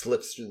liquid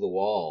slips through the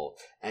wall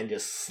and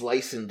just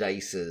slice and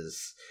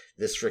dices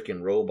this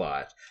freaking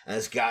robot. And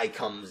this guy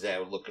comes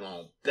out looking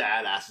all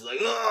badass. He's like,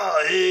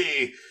 "Oh,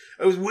 hey,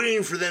 I was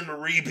waiting for them to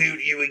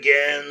reboot you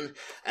again."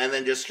 And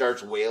then just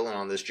starts wailing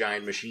on this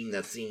giant machine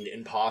that seemed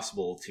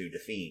impossible to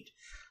defeat.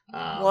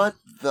 What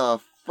the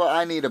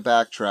I need a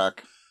backtrack.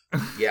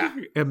 Yeah.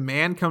 A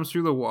man comes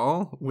through the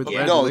wall with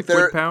red No,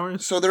 liquid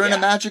powers? So they're in a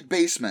magic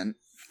basement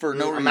for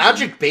no reason. A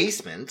magic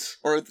basement?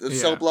 Or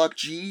cell block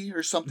G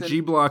or something?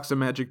 G block's a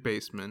magic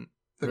basement.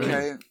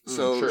 Okay,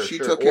 so sure, she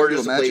sure. took or him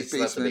to a magic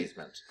basement.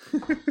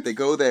 They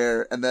go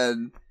there, and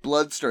then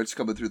blood starts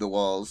coming through the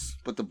walls,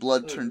 but the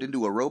blood turned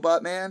into a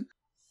robot man?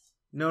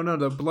 No,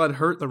 the blood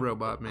hurt the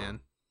robot man.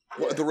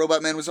 What, the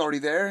robot man was already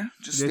there?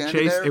 Just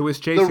standing there? It was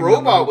chasing the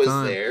robot was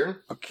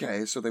there.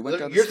 Okay, so they went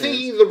down the You're stairs.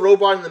 thinking the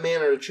robot and the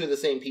man are two of the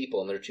same people,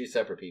 and they're two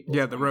separate people.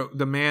 Yeah,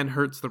 the man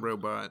hurts the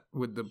robot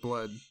with the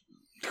blood.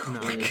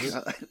 Nice.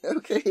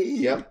 Okay.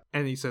 Yep.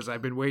 And he says,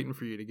 I've been waiting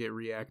for you to get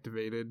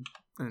reactivated.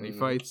 And he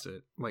fights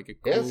it like a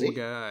cool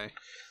guy.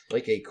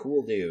 Like a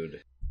cool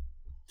dude.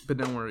 But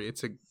don't worry,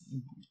 it's a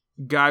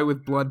guy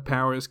with blood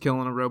powers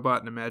killing a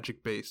robot in a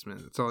magic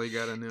basement. That's all you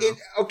gotta know.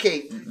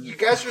 Okay, you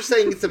guys are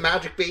saying it's a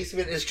magic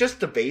basement. It's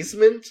just a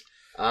basement.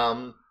 There's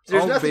all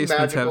nothing basements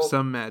magical. have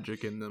some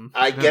magic in them.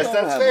 I guess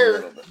that's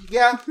fair.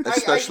 Yeah.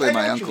 Especially I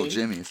my know what Uncle you mean.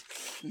 Jimmy's.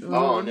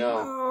 Oh,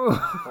 no.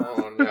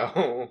 Oh,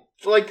 no.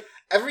 Like,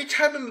 every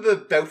time I'm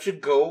about to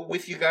go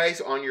with you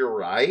guys on your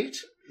ride,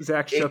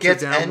 Zach it shuts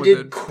gets it down ended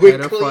with a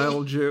quickly.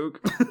 pedophile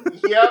joke.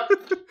 Yep.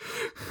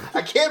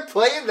 I can't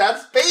play in that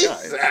space,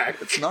 Guys,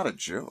 Zach. it's not a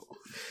joke.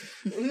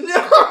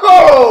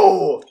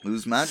 No! It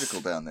was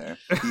magical down there.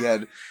 He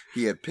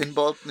had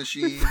pinball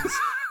machines,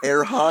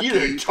 air hockey.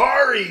 You're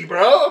Atari,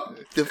 bro!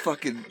 The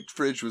fucking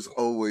fridge was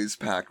always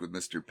packed with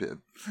Mr. Pibb.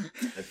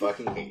 I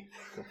fucking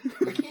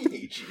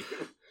hate you.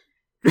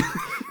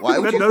 Why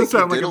would That you does think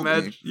sound he like a diddled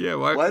magic. me? Yeah,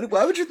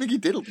 Why would you think he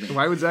diddled me?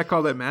 Why would Zach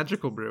call that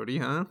magical, Brody,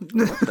 huh?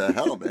 What the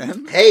hell,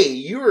 man? Hey,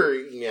 you were...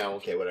 Yeah,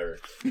 okay, whatever.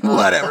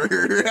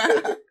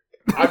 Whatever.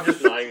 I'm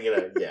just not even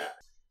gonna... Yeah.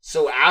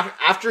 So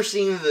after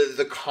seeing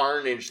the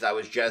carnage that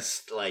was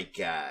just, like,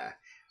 Blood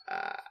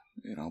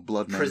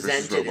Man versus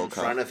presented in RoboCop.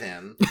 front of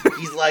him,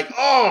 he's like,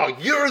 "Oh,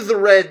 you're the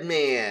Red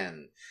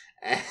Man!"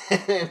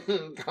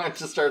 And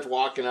Concha starts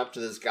walking up to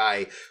this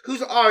guy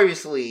who's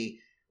obviously,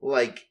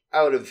 like,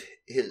 out of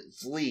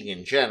his league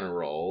in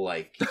general.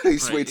 Like,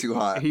 He's way too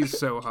hot. He's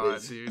so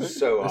hot, dude.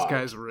 so This hot.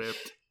 guy's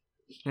ripped.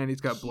 And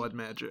he's got blood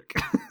magic.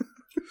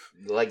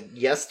 Like,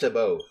 yes to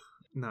both.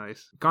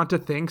 Nice.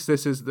 Gonta thinks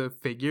this is the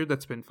figure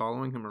that's been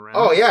following him around.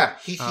 Oh, yeah.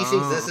 He thinks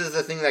this is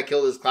the thing that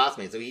killed his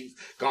classmates. So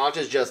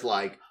Gonta's just,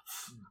 like,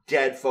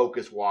 dead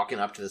focused walking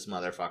up to this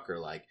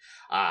motherfucker like,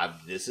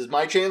 this is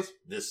my chance.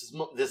 This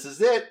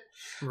is it.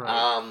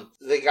 Right.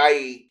 The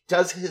guy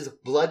does his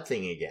blood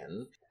thing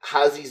again.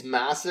 Has these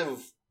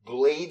massive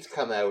blades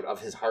come out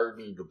of his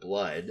hardened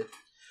blood.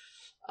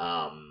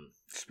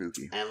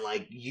 Spooky. And,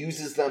 like,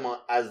 uses them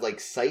as,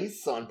 like,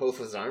 scythes on both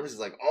his arms. He's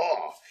like,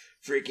 oh,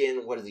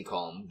 freaking, what does he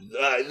call him?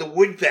 The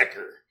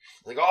woodpecker.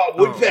 Like, oh,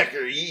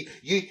 woodpecker,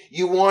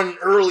 you won an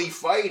early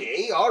fight,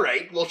 eh? All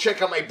right, well,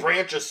 check out my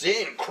branch of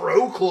sin,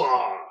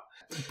 Crowclaw.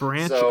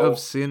 Branch of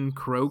sin,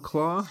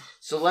 Crowclaw?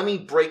 So let me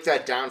break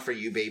that down for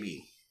you,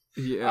 baby.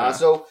 Yeah.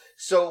 So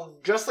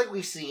just like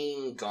we've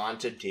seen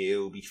Gonta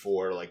do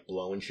before, like,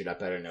 blowing shit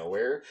up out of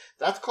nowhere,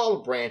 that's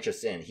called a branch of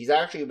sin. He's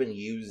actually been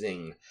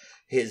using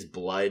his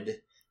blood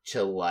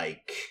to,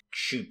 like,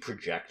 shoot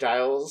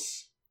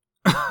projectiles.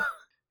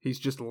 He's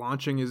just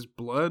launching his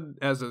blood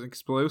as an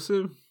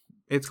explosive?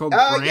 It's called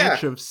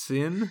Branch of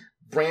Sin?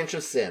 Branch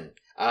of Sin.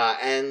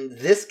 And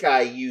this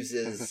guy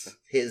uses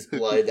his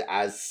blood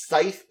as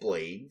scythe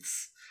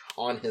blades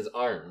on his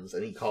arms,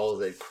 and he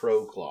calls it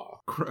Crowclaw.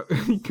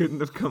 He couldn't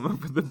have come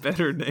up with a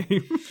better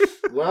name.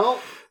 Well,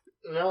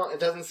 no,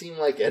 it doesn't seem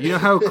like it. You know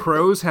how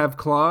crows have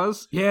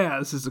claws? Yeah,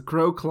 this is a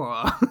crow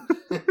claw.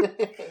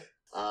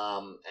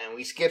 And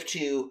we skip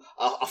to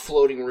a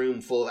floating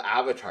room full of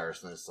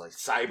avatars, and it's like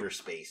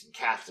cyberspace and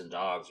cats and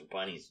dogs or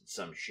bunnies and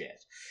some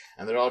shit.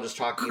 And they're all just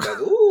talking about,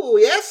 ooh,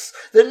 yes,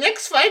 the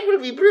next fight will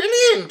be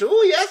brilliant.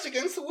 Oh, yes,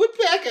 against the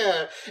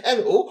woodpecker.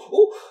 And,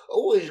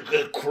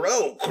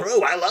 Crow,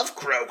 I love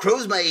Crow.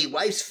 Crow's my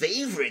wife's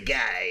favorite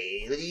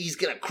guy. He's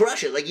gonna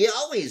crush it like he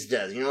always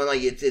does. You know,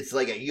 like it's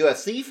like a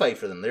UFC fight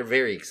for them. They're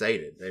very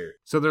excited.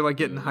 So they're like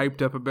getting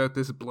hyped up about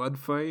this blood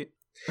fight?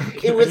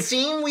 Okay. It would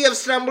seem we have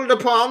stumbled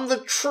upon the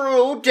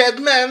true Dead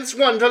Man's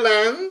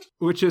Wonderland.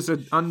 Which is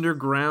an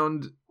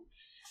underground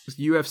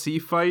UFC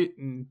fight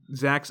in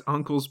Zach's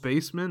uncle's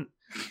basement.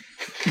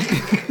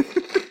 It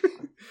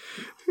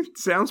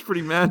sounds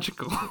pretty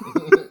magical.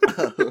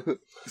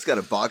 He's got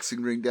a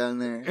boxing ring down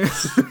there.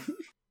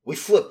 We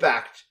flip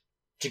back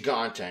to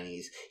Gonta, and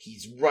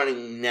he's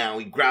running now.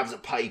 He grabs a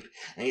pipe,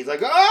 and he's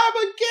like, I'm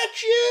gonna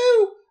get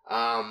you!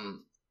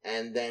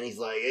 And then he's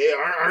like, hey,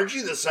 aren't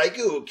you the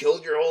psycho who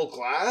killed your whole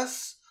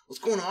class? What's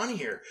going on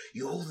here?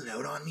 You holding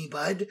out on me,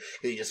 bud?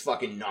 And he just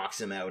fucking knocks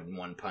him out in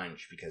one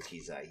punch because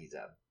he's a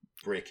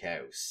brick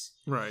house.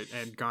 Right,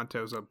 and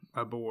Gonto's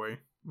a boy.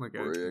 Like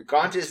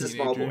Gonta is a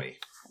small boy.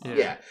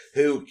 Yeah,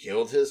 who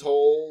killed his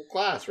whole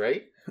class,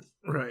 right?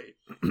 Right.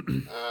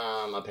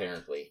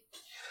 Apparently.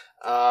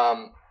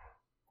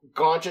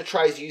 Gonta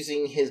tries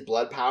using his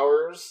blood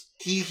powers.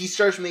 He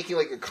starts making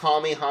like a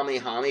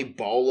Kamehameha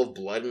ball of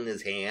blood in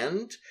his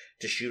hand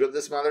to shoot at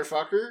this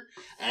motherfucker,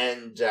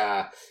 and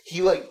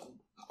he like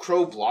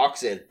Crow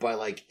blocks it, but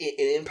like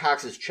it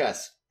impacts his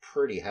chest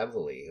pretty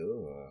heavily.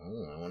 Ooh,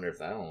 I wonder if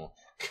that'll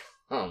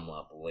come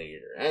up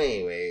later.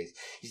 Anyways,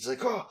 he's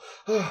like,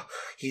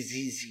 he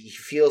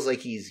feels like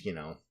he's,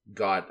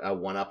 got a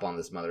one up on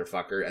this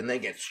motherfucker, and then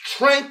gets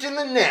tranked in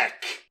the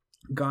neck.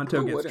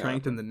 Gonto gets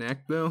tranked in the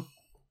neck, though?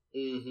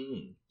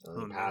 Mm-hmm.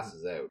 And he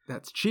passes out.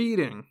 That's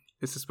cheating.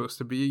 This is supposed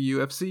to be a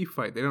UFC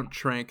fight. They don't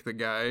trank the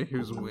guy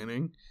who's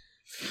winning.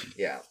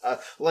 Yeah.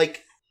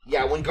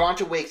 When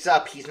Gonto wakes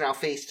up, he's now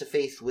face to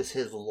face with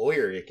his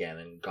lawyer again,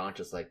 and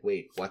Gonto's like,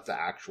 wait, what the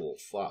actual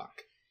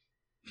fuck?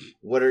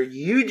 What are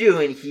you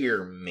doing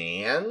here,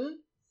 man?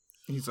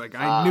 He's like,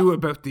 I knew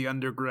about the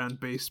underground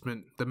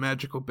basement, the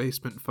magical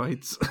basement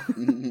fights.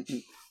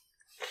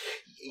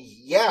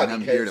 Yeah, and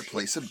I'm here to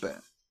place a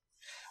bet.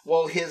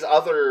 Well, his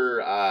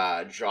other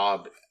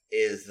job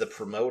is the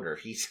promoter.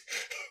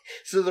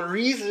 So the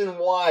reason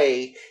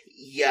why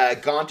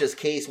Gonta's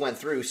case went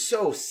through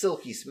so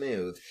silky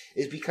smooth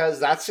is because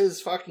that's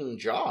his fucking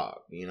job.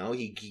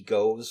 He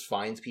goes,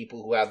 finds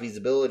people who have these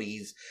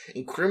abilities,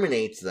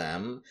 incriminates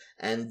them,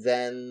 and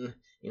then,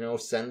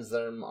 sends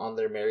them on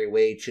their merry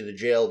way to the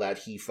jail that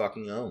he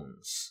fucking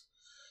owns.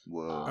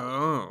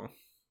 Whoa.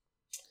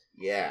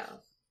 Yeah.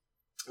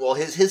 Well,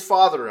 his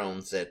father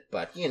owns it,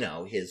 but,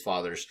 his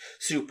father's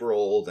super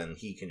old, and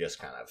he can just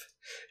kind of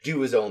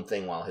do his own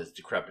thing while his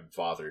decrepit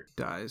father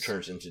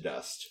turns into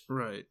dust.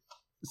 Right.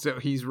 So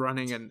he's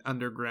running an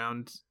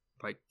underground,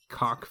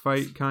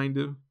 cockfight, kind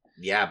of?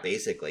 Yeah,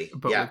 basically.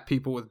 But with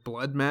people with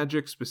blood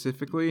magic,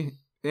 specifically?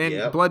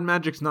 And blood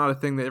magic's not a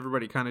thing that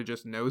everybody kind of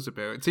just knows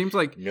about. It seems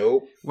like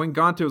when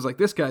Gonto was like,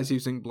 this guy's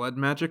using blood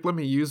magic, let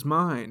me use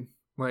mine.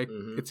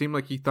 It seemed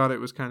like he thought it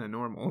was kind of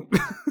normal.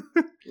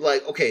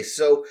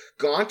 So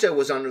Gonto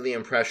was under the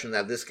impression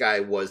that this guy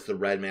was the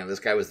Red Man. This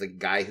guy was the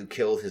guy who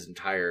killed his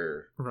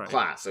entire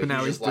class. So but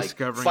now he's just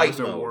discovering fight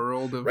there's mode, a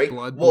world of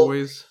blood well,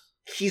 boys.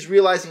 He's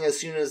realizing as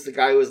soon as the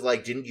guy was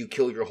like, didn't you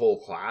kill your whole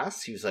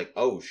class? He was like,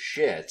 oh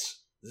shit.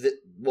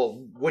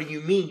 Well, what do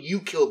you mean you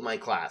killed my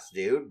class,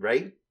 dude?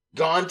 Right?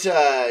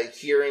 Gonta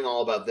hearing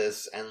all about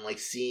this and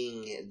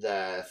seeing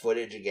the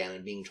footage again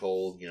and being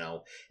told,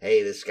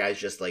 hey, this guy's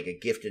just a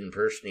gifted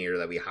impersonator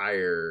that we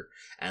hire,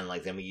 and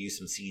then we use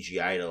some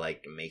CGI to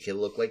make it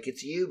look like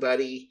it's you,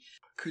 buddy.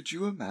 Could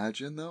you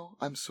imagine though?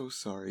 I'm so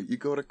sorry. You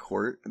go to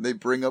court and they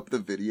bring up the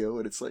video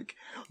and it's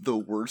the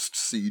worst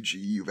CG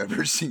you've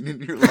ever seen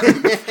in your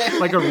life.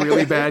 A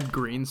really bad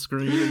green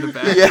screen in the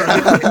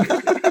background.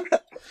 Yeah.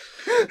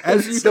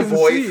 As you can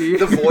see,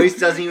 the voice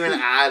doesn't even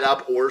add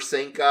up or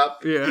sync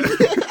up. Yeah.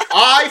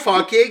 I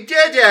fucking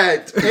did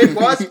it! It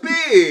was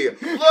me!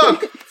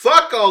 Look,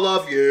 fuck all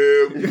of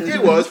you!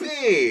 It was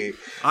me!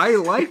 I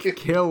like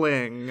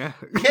killing.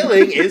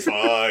 Killing is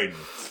fine.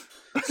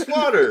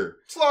 Slaughter,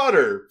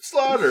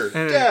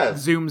 and death. It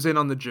zooms in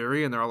on the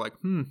jury and they're all like,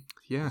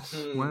 yes,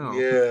 wow.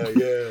 Yeah,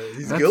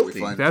 he's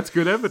guilty. That's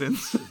good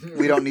evidence.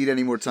 We don't need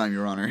any more time,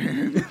 Your Honor.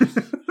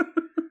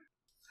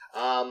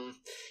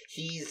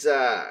 He's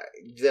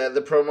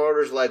the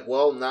promoter's like,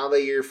 well, now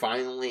that you're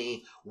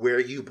finally where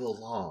you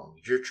belong,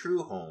 your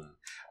true home.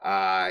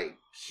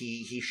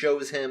 He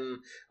shows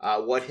him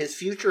what his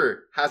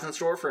future has in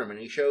store for him, and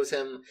he shows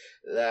him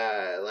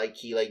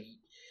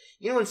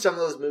in some of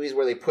those movies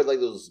where they put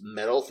those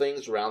metal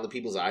things around the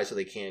people's eyes so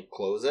they can't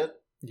close it.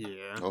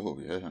 Yeah. Oh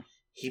yeah.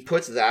 He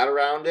puts that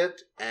around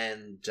it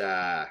and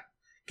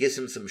gives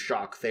him some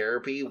shock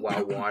therapy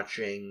while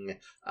watching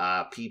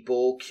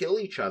people kill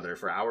each other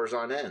for hours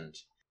on end.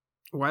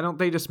 Why don't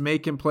they just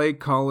make him play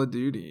Call of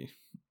Duty?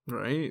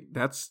 Right?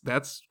 That's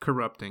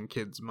corrupting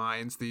kids'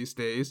 minds these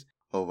days.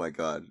 Oh my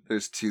god.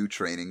 There's 2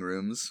 training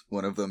rooms.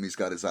 One of them, he's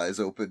got his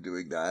eyes open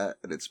doing that,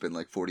 and it's been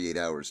 48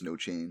 hours, no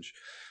change.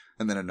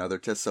 And then another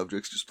test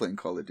subject's just playing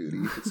Call of Duty.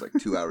 It's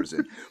 2 hours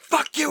in.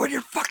 Fuck you and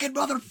your fucking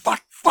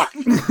motherfuck!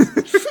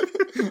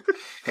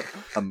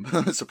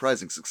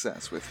 Surprising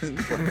success with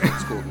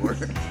Cold War.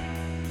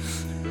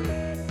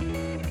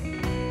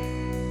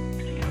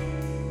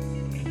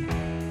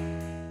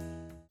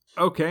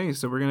 Okay,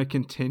 so we're going to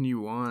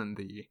continue on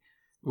the...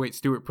 Wait,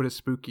 Stuart, put a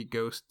spooky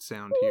ghost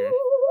sound here.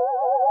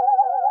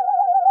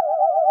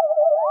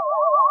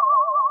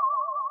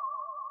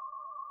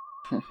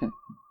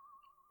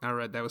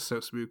 Alright, that was so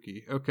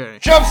spooky. Okay.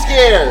 Jump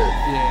scare!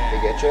 Yeah.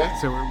 They get you?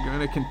 So we're going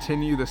to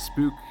continue the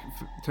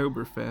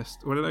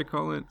Spooktoberfest. What did I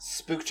call it?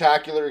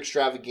 Spooktacular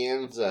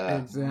Extravaganza.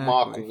 Exactly.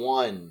 Mach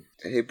 1.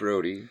 Hey,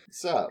 Brody.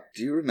 What's up?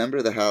 Do you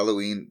remember the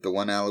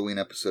one Halloween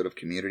episode of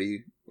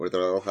Community where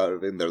they're all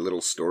having their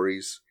little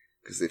stories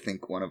because they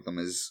think one of them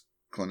is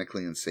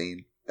clinically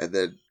insane? And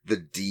then the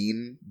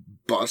dean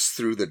busts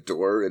through the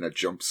door in a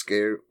jump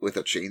scare with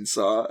a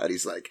chainsaw, and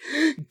he's like,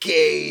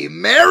 "Gay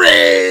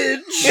marriage!"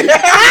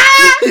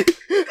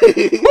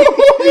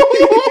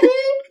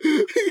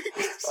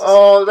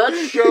 Oh, that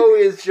show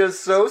is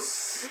just so...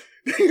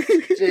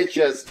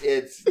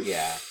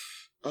 yeah.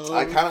 Oh,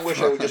 I kind of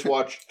wish I would just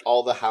watch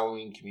all the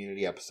Halloween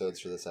Community episodes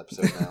for this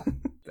episode now.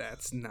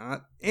 That's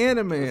not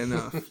anime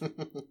enough.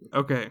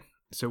 Okay.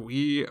 So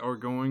we are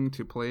going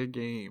to play a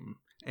game.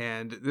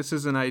 And this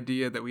is an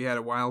idea that we had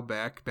a while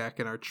back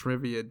in our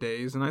trivia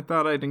days, and I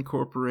thought I'd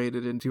incorporate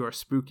it into our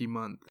spooky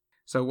month.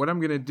 So what I'm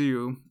going to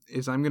do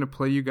is I'm going to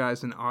play you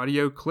guys an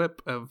audio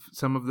clip of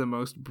some of the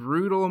most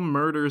brutal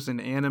murders in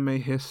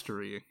anime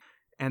history.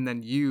 And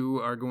then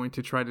you are going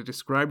to try to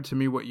describe to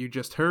me what you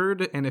just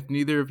heard, and if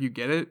neither of you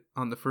get it,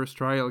 on the first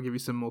try, I'll give you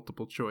some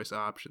multiple choice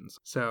options.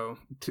 So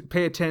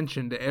pay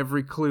attention to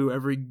every clue,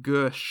 every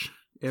gush,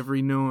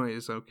 every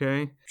noise,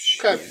 okay?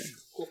 Okay.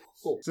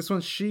 Cool. This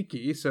one's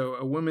Shiki, so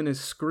a woman is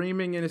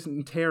screaming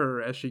in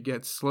terror as she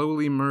gets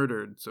slowly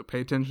murdered. So pay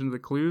attention to the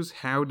clues.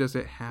 How does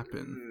it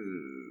happen?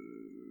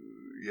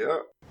 Yeah.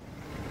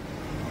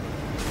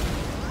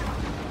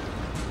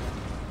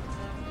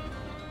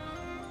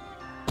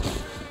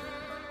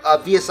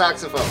 Via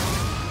saxophone.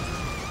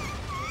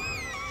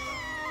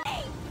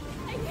 Hey,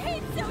 I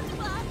hate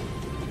Soulja.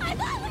 I've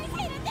always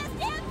hated this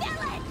damn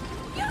village.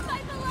 You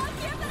might belong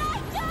here, but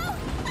I don't.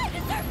 I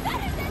deserve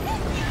better than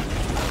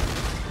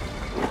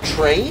this.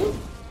 Train?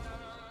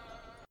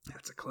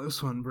 That's a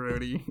close one,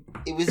 Brody.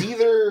 It was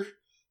either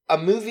a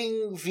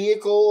moving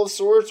vehicle of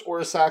sorts or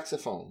a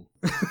saxophone.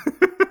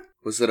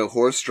 Was it a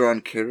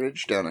horse-drawn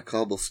carriage down a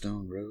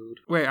cobblestone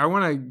road? Wait, I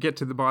want to get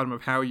to the bottom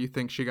of how you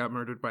think she got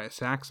murdered by a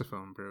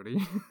saxophone, Brody.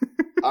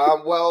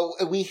 Well,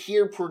 we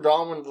hear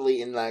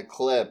predominantly in that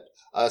clip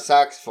a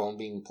saxophone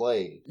being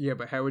played. Yeah,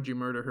 but how would you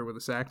murder her with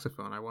a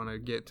saxophone? I want to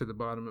get to the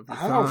bottom of your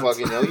I don't thoughts.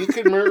 fucking know. You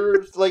could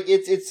murder, like,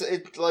 it's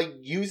like,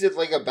 use it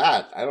like a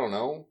bat. I don't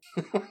know.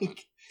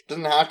 Like,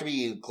 doesn't have to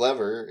be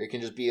clever. It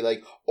can just be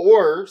like,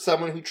 or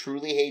someone who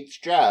truly hates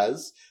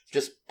jazz,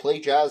 just play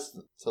jazz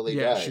till they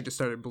die. She just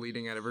started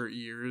bleeding out of her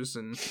ears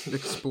and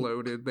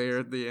exploded there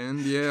at the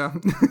end. Yeah.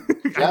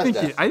 I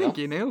think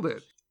you nailed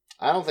it.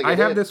 I don't think I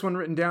have this one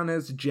written down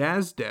as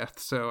jazz death,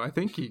 so I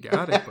think you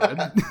got it,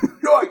 bud.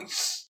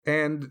 Nice!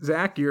 And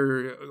Zach,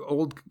 your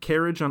old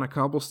carriage on a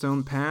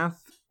cobblestone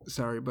path.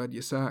 Sorry, bud,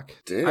 you suck.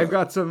 Damn. I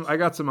got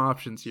some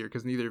options here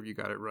because neither of you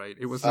got it right.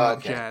 It was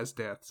not jazz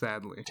death,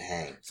 sadly.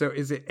 Dang. So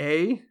is it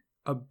A,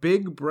 a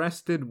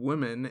big-breasted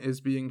woman is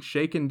being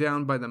shaken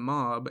down by the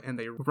mob and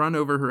they run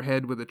over her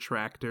head with a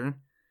tractor?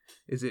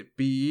 Is it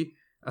B,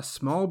 a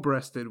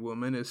small-breasted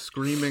woman is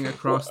screaming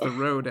across the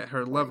road at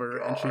her lover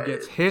and she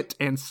gets hit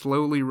and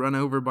slowly run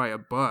over by a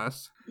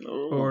bus?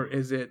 Or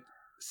is it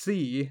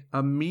C,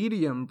 a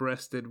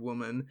medium-breasted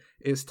woman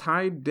is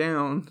tied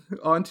down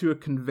onto a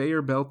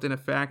conveyor belt in a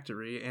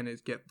factory and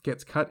it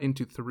gets cut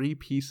into 3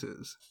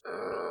 pieces?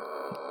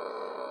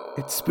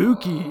 It's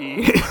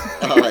spooky.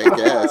 I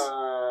guess.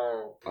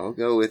 I'll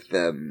go with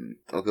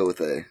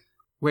A.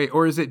 Wait,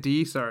 or is it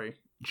D? Sorry.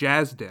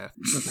 Jazz death.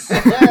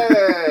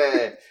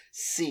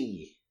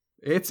 C.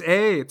 It's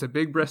A. It's a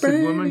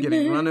big-breasted woman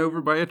getting run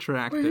over by a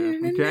tractor.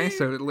 Okay,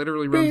 so it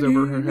literally runs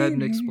over her head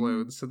and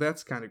explodes. So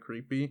that's kind of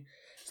creepy.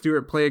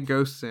 Stuart, play a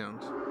ghost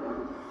sound.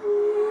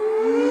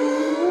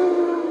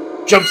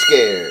 Jump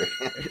scare.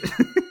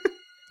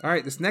 All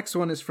right, this next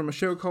one is from a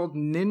show called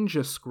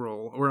Ninja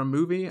Scroll, or a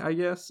movie, I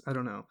guess. I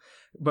don't know.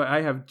 But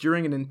I have,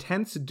 during an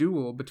intense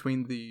duel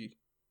between the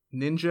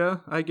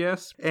ninja, I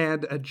guess,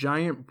 and a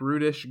giant,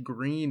 brutish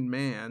green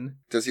man.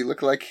 Does he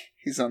look like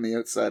he's on the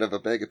outside of a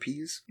bag of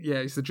peas?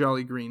 Yeah, he's the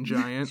Jolly Green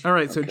Giant. All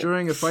right, so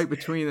during a fight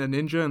between a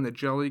ninja and the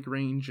Jolly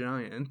Green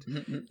Giant,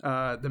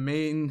 the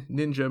main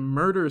ninja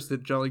murders the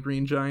Jolly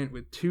Green Giant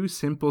with 2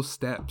 simple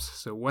steps.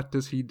 So what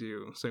does he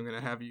do? So I'm going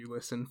to have you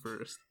listen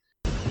first.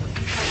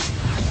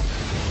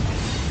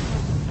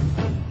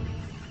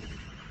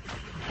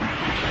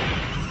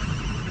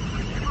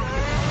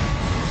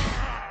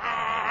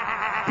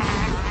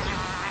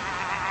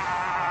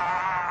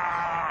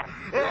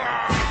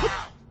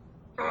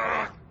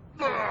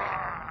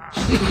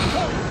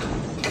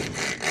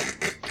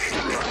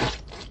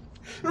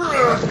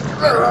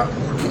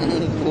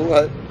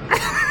 What?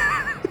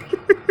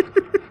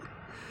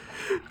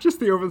 Just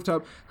the over the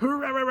top.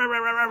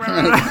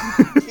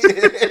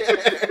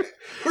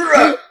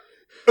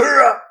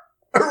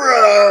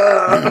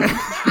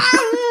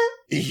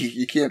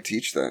 You can't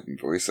teach that in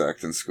voice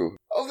acting school.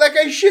 Oh, that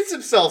guy shits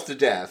himself to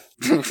death.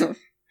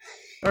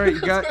 All right,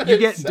 you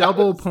get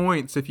double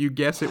points if you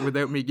guess it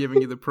without me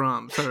giving you the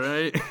prompts. All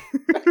right.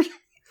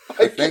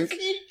 I think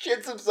he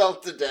shits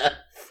himself to death.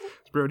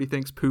 Brody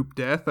thinks poop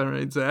death. All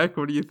right, Zach,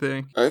 what do you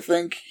think? I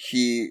think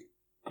he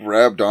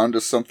grabbed onto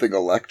something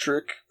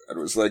electric and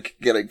was like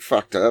getting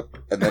fucked up,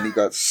 and then he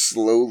got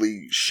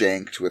slowly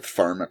shanked with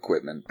farm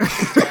equipment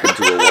stuck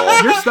into a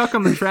wall. You're stuck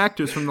on the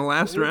tractors from the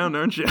last round,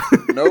 aren't you?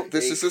 Nope,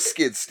 this is a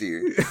skid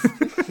steer.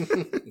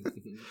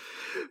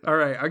 All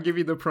right, I'll give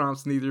you the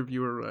prompts. Neither of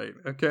you are right,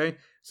 okay?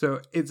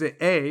 So it's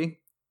A.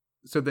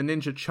 So the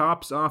ninja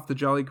chops off the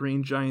Jolly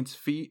Green Giant's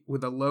feet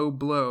with a low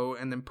blow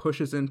and then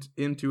pushes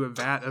into a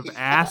vat of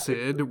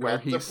acid where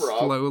he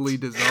slowly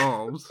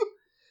dissolves.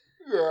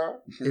 Yeah.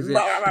 Is it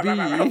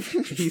B,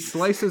 he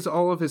slices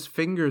all of his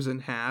fingers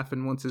in half,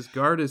 and once his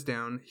guard is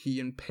down,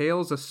 he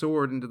impales a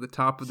sword into the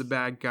top of the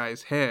bad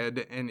guy's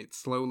head, and it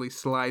slowly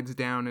slides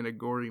down in a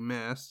gory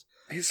mess?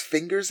 his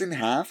fingers in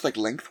half, like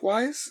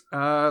lengthwise?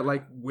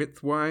 Like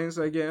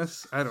widthwise, I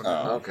guess. I don't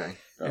know. Okay.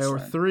 Or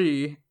fine.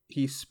 3,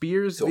 he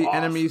spears So the off.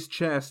 enemy's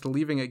chest,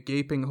 leaving a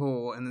gaping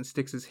hole, and then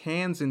sticks his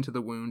hands into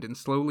the wound and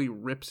slowly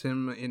rips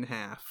him in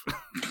half.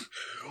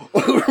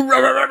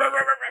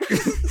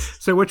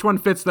 So which one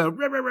fits the...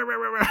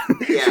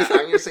 Yeah, I'm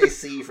going to say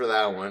C for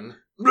that one.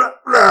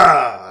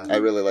 I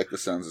really like the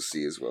sounds of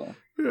C as well.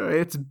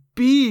 It's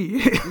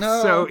B.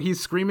 No. So he's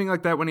screaming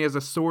like that when he has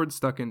a sword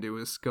stuck into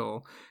his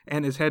skull,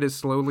 and his head is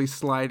slowly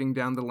sliding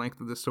down the length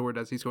of the sword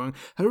as he's going.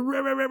 Did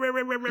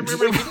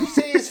you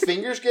say his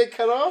fingers get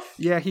cut off?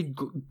 Yeah, he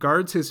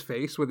guards his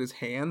face with his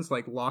hands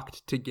like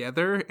locked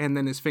together, and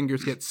then his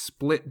fingers get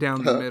split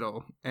down the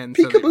middle, and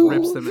so it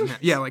rips them in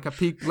half. Yeah, like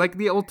like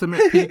the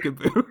ultimate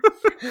peekaboo.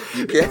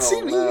 You can't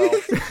see me. no.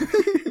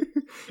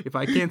 If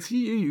I can't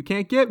see you, you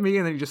can't get me,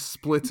 and then he just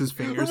splits his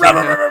fingers in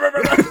half.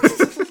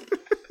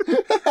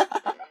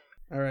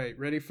 All right,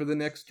 ready for the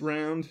next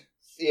round?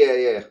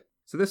 Yeah.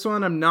 So this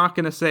one, I'm not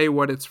going to say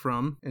what it's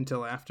from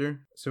until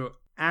after. So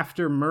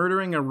after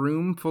murdering a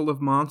room full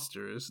of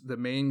monsters, the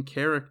main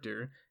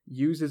character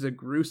uses a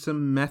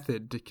gruesome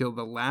method to kill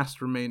the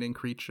last remaining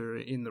creature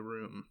in the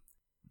room.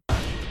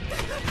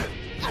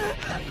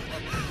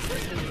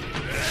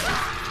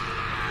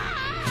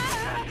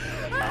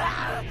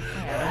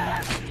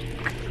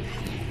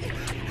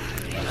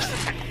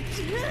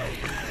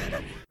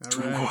 All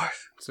right. What?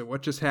 So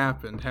what just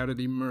happened? How did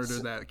he murder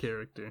that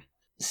character?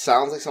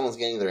 Sounds like someone's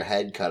getting their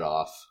head cut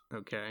off.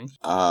 Okay.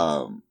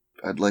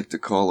 I'd like to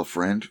call a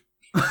friend.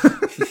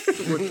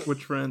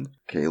 Which friend?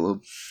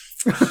 Caleb.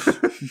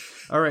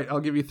 All right, I'll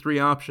give you 3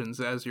 options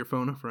as your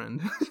phone a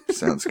friend.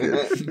 Sounds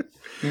good.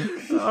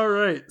 All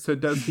right. So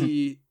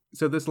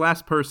this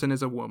last person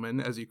is a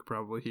woman, as you could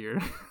probably hear.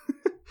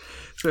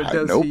 So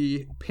does Nope.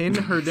 he pin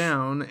her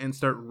down and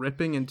start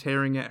ripping and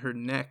tearing at her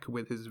neck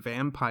with his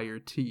vampire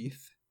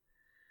teeth?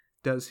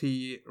 Does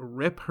he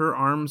rip her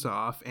arms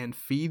off and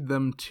feed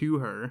them to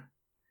her?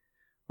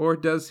 Or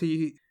does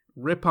he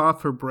rip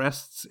off her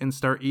breasts and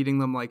start eating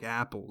them like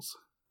apples?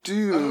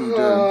 Dude.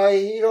 I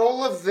hate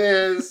all of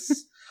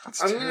this.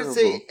 That's I'm going to terrible.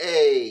 say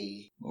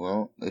A.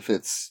 Well, if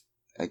it's...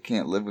 I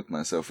can't live with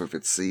myself if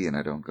it's C and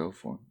I don't go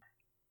for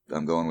it.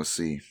 I'm going with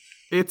C.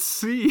 It's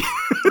C.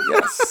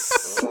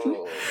 Yes.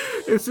 Oh.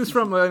 This is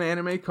from an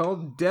anime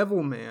called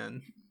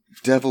Devilman.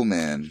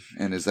 Devilman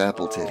and his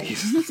apple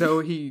titties.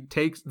 So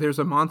there's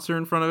a monster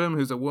in front of him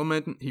who's a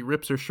woman. He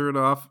rips her shirt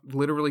off,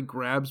 literally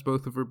grabs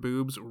both of her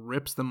boobs,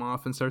 rips them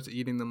off, and starts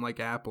eating them like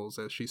apples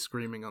as she's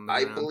screaming on the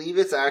I ground. believe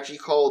it's actually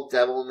called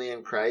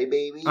Devilman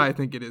Crybaby. I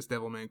think it is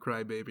Devilman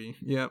Crybaby.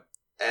 Yep.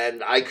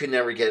 And I could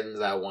never get into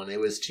that one. It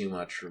was too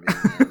much for me,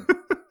 man.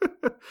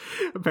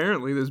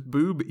 Apparently there's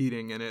boob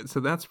eating in it,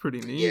 so that's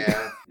pretty neat.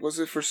 Yeah. Was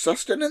it for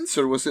sustenance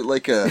or was it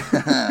like a...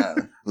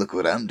 Look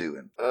what I'm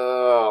doing.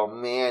 Oh,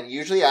 man.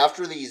 Usually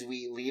after these,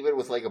 we leave it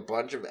with, like, a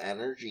bunch of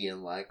energy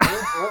and, like,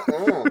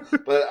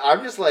 But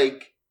I'm just,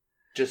 like,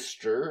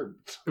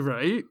 disturbed.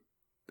 Right?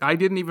 I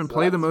didn't even So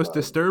play the that's most fun.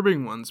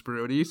 disturbing ones,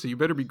 Brody, so you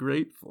better be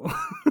grateful.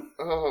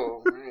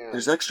 Oh, man.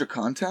 There's extra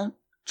content?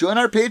 Join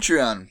our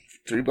Patreon.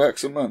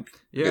 $3 a month.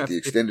 Yeah, Get the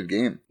extended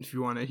game. if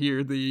you want to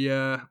hear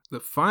the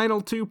final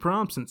 2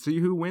 prompts and see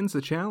who wins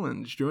the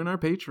challenge, join our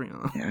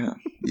Patreon. Yeah.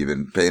 You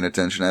been paying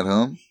attention at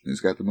home? Who's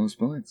got the most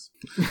points?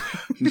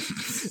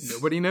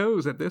 Nobody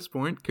knows at this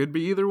point. Could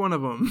be either one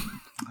of them.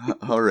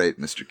 All right,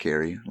 Mr.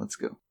 Carey. Let's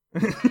go.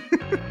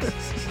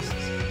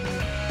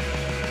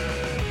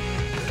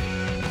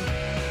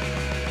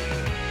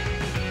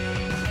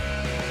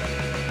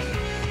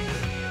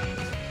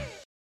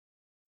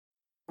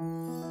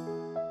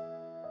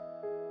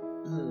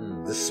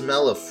 The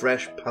smell of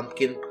fresh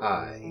pumpkin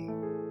pie.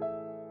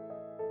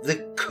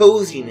 The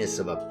coziness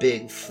of a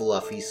big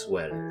fluffy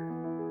sweater.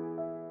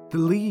 The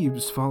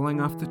leaves falling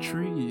off the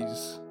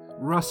trees,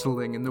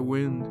 rustling in the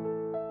wind.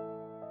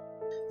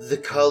 The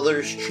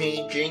colors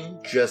changing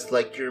just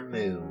like your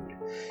mood.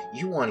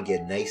 You want to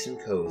get nice and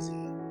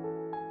cozy.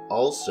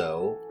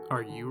 Also...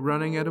 Are you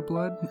running out of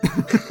blood?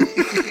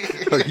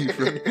 Are you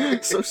from...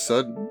 So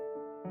sudden.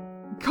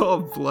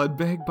 Call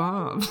Bloodbag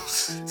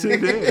Bob's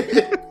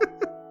today.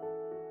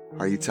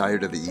 Are you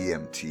tired of the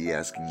EMT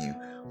asking you,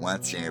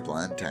 what's your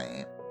blood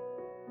type?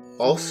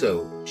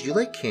 Also, do you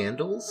like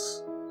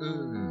candles?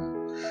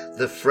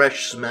 The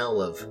fresh smell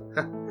of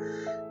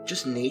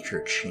just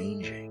nature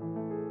changing.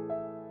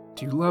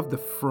 Do you love the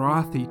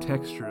frothy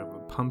texture of a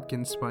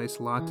pumpkin spice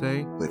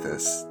latte? With a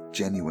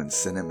genuine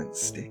cinnamon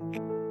stick.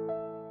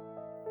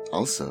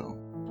 Also...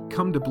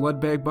 Come to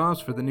Bloodbag Bob's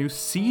for the new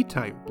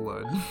C-type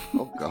blood.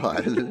 Oh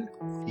god.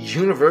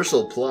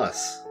 Universal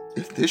Plus.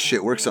 If this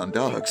shit works on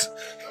dogs.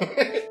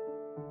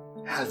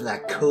 Have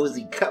that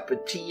cozy cup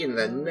of tea and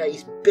a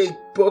nice big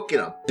book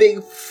and a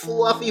big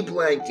fluffy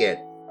blanket.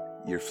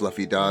 Your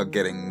fluffy dog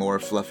getting more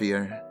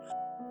fluffier.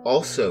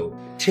 Also,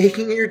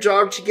 taking your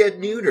dog to get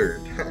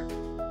neutered.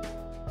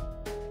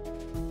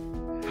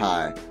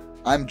 Hi,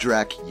 I'm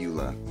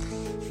Dracula.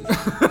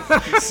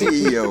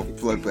 CEO of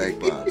Bloodbag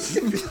Bob's.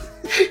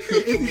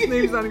 His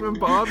name's not even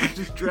Bob, it's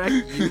just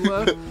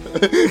Dracula.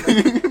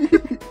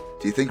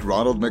 Do you think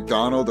Ronald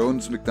McDonald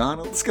owns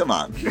McDonald's? Come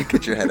on,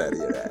 get your head out of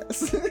your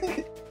ass.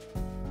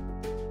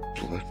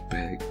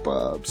 Bloodbag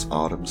Bob's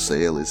autumn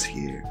sale is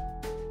here.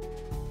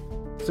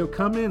 So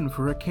come in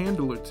for a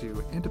candle or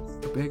two and a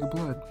bag of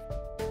blood.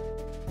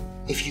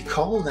 If you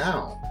call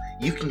now,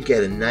 you can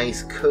get a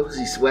nice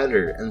cozy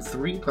sweater and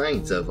 3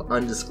 pints of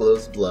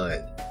undisclosed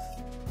blood.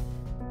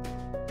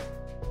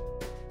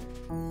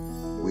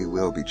 We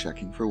will be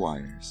checking for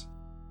wires.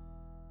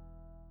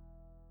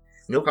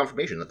 No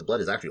confirmation that the blood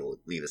is actually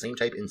the same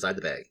type inside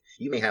the bag.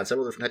 You may have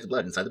several different types of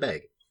blood inside the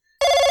bag.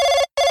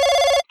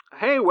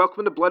 Hey,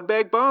 welcome to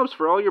Bloodbag Bob's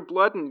for all your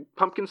blood and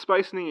pumpkin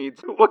spice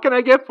needs. What can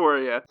I get for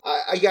you?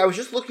 I was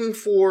just looking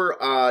for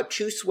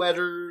 2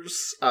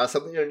 sweaters,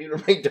 something to neuter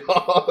my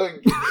dog.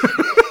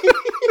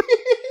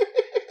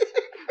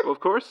 Well, of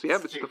course, yeah,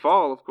 it's the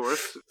fall, of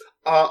course.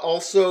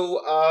 Also,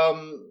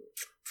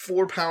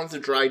 4 pounds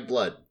of dried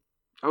blood.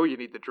 Oh, you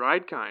need the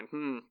dried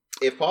kind.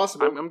 If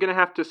possible. I'm going to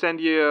have to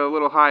send you a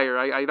little higher.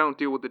 I don't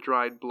deal with the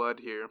dried blood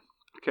here.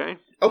 Okay?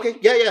 Okay,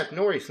 yeah,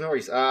 no worries.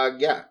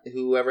 Yeah,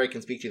 whoever I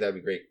can speak to, that'd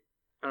be great.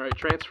 Alright,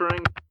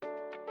 transferring.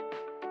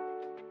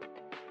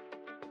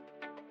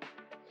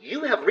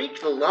 You have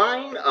reached the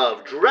line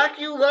of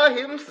Dracula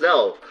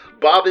himself.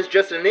 Bob is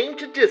just a name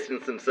to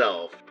distance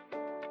himself.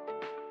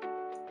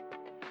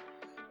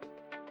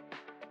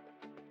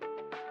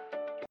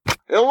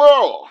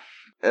 Hello,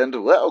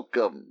 and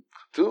welcome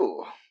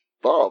to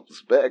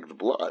Bob's Bagged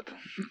Blood.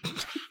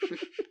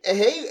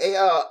 Hey,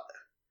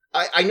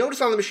 I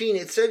noticed on the machine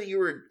it said you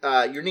were,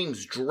 your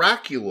name's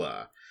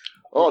Dracula.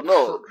 Oh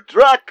no,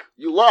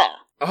 Dracula.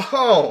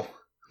 Oh,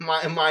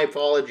 my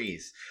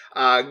apologies.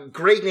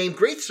 Great name,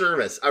 great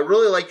service. I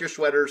really like your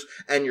sweaters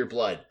and your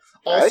blood.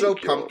 Also,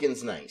 Thank you.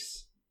 pumpkin's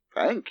nice.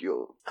 Thank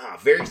you.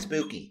 Very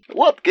spooky.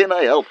 What can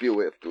I help you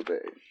with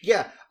today?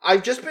 Yeah,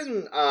 I've just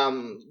been,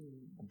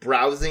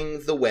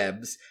 browsing the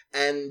webs,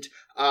 and,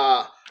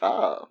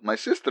 my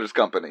sister's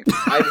company.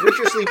 I've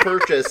viciously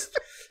purchased...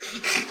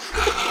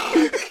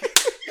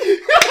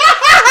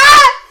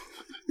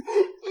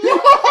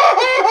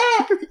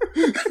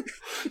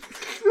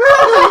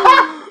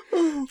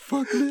 Oh,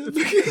 fuck, man.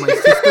 My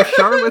sister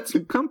Charlotte's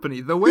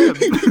company, The Web.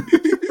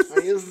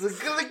 It's a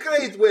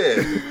great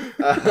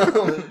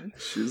web.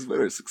 She's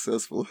very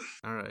successful.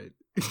 Alright.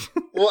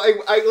 Well,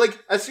 I like,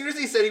 as soon as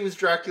he said he was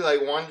Dracula, I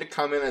wanted to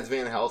come in as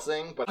Van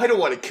Helsing, but I don't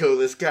want to kill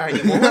this guy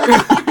anymore.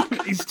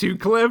 He's too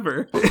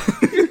clever.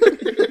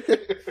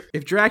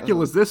 If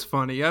Dracula's this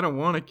funny, I don't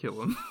want to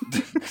kill him.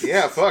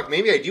 Yeah, fuck,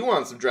 maybe I do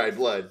want some dried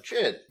blood.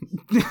 Shit.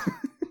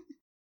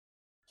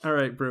 All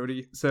right,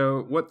 Brody.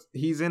 So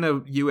he's in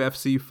a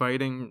UFC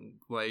fighting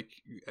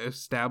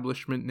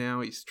establishment now.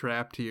 He's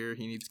trapped here.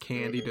 He needs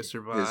candy to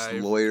survive.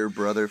 His lawyer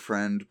brother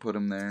friend put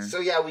him there. So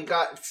yeah, we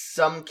got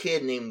some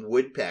kid named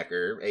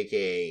Woodpecker,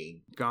 aka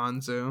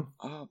Gonzo.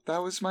 Oh,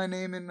 that was my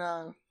name in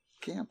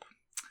camp.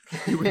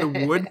 You were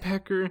the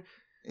Woodpecker?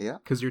 Yeah.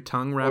 Because your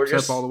tongue wraps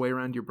up all the way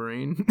around your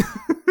brain?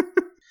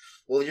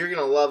 Well, you're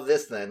gonna love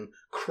this then.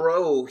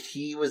 Crow,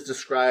 he was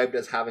described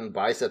as having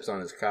biceps on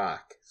his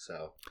cock,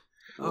 so...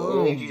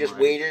 Oh, you just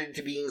waited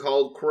to being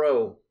called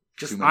Crow.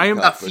 Just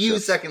a few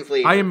seconds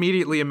later. I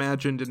immediately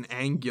imagined an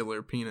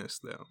angular penis,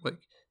 though. Like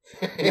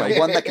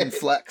one that can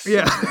flex.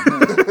 Yeah.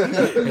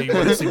 Hey, you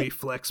want to see me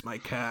flex my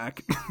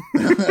cock?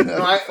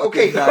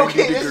 Okay.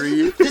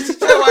 This is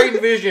how I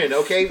envision,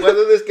 okay?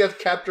 Whether this gets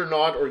kept or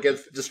not, or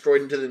gets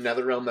destroyed into the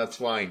Netherrealm, that's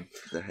fine.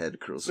 The head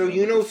curls. So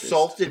you know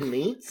salted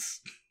meats?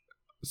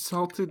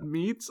 Salted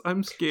meats?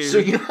 I'm scared. So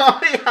you know how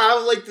they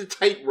have, the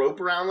tight rope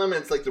around them,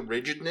 and it's, the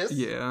rigidness?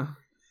 Yeah.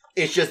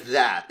 It's just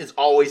that. It's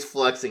always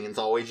flexing. It's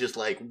always just,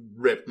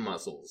 ripped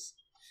muscles.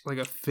 Like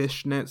a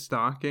fishnet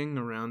stocking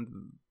around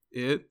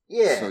it?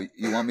 Yeah. So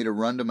you want me to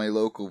run to my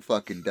local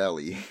fucking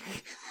deli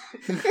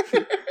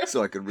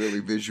so I can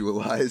really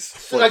visualize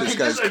what this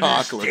guy's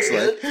cock looks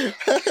like?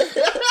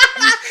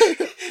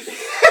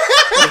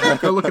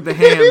 Go look at the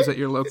hams at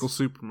your local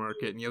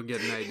supermarket and you'll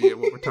get an idea of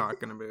what we're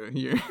talking about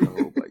here.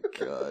 Oh my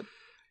god.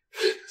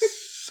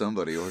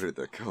 Somebody ordered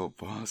the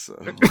kielbasa.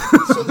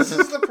 So this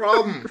is the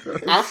problem.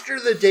 After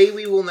the day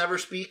we will never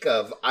speak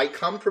of, I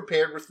come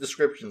prepared with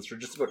descriptions for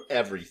just about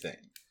everything.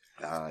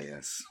 Ah,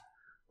 yes.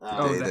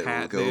 Oh, Day the that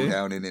hat will go day.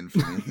 down in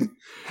infamy.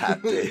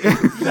 Hat day.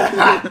 The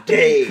hat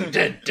day.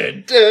 Dun,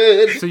 dun,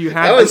 dun. So you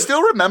had I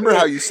still remember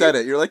how you said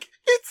it. You're like,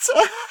 it's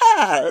a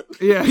hat.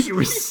 Yeah, you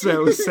were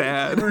so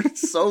sad. You were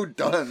so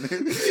done.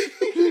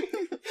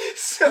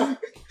 So,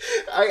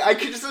 I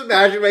could just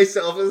imagine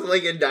myself as a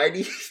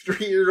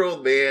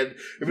 93-year-old man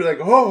and be like,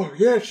 oh,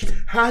 yes,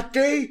 hat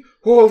day?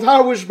 Oh,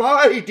 that was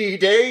my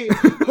D-Day.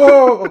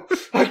 Oh,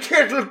 I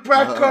can't look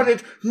back on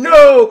it.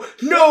 No,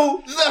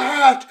 the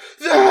hat.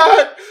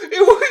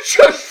 It was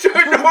just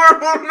a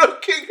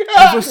normal-looking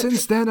hat. Ever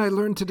since then, I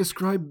learned to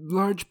describe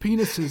large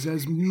penises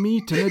as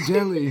meat in a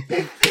deli.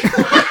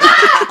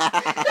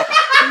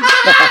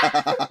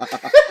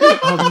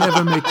 I'll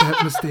never make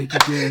that mistake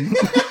again.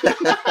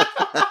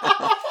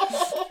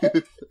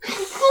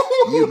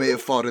 You may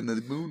have fought in the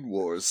Moon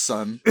Wars,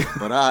 son,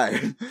 but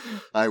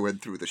I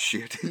went through the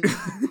shit.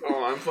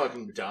 Oh, I'm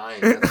fucking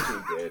dying. That's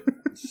too good.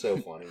 It's so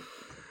funny.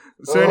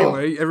 So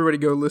anyway, everybody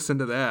go listen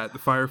to that, the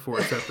Fire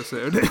Force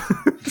episode.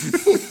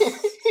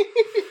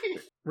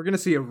 We're going to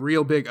see a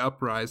real big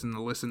uprise in the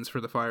listens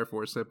for the Fire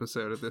Force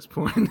episode at this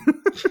point.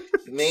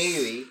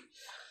 Maybe.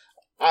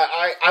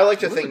 I like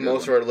to think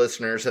most of our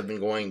listeners have been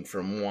going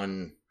from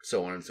one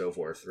so on and so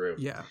forth through.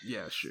 Yeah,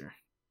 sure.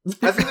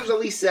 I think there's at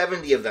least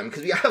 70 of them,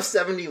 because we have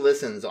 70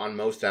 listens on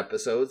most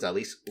episodes. At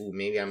least,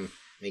 maybe I'm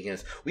making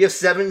this. We have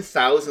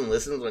 7,000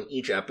 listens on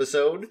each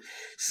episode,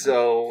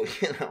 so,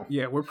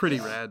 Yeah, we're pretty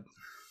rad.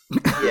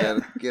 Yeah.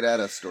 Get at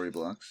us,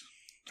 Storyblocks.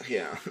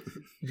 Yeah.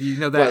 Do you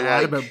know that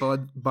ad about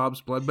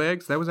Bob's Blood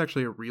Bags? That was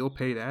actually a real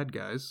paid ad,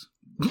 guys.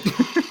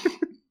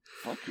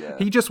 Fuck yeah.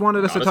 He just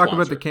wanted us to talk about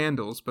the sponsor.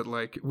 candles, but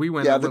we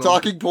went. Yeah, the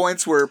talking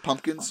points were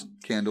pumpkins,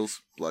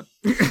 candles, blood.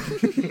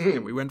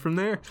 and we went from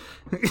there.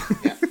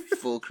 Yeah.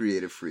 Full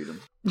creative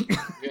freedom.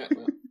 Yeah.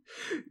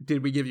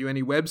 Did we give you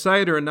any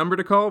website or a number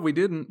to call? We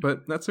didn't,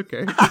 but that's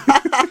okay.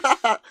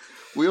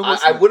 We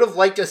almost I would have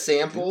liked a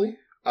sample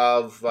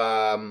of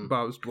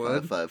Bob's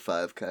Blood.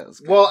 555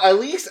 Kyle's. well, at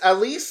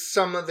least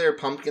some of their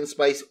pumpkin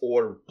spice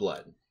or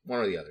blood, one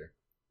or the other.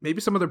 Maybe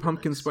some other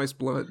pumpkin spice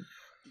blood.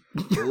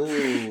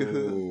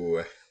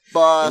 Ooh.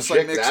 Boss, I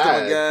Check mixed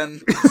that.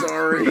 them again.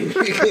 Sorry.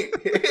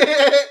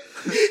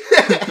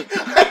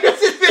 I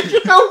just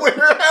envision a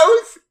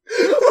warehouse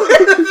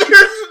where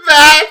there's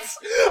vats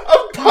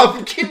of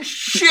pumpkin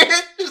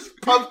shit, just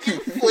pumpkin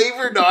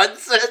flavored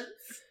nonsense,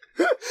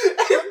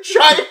 and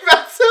giant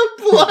vats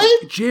of blood.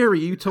 Jerry,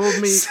 you told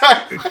me.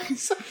 Sorry.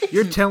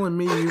 You're telling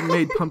me you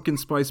made pumpkin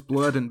spice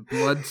blood and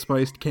blood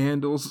spiced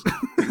candles.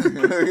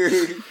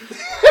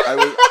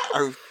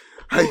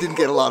 I didn't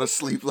get a lot of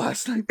sleep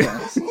last night,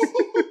 guys.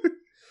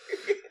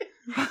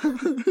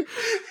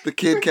 The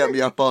kid kept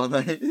me up all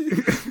night.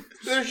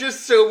 There's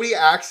just so many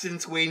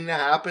accidents waiting to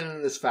happen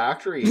in this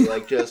factory.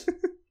 Like, just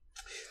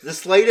the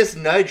slightest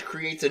nudge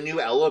creates a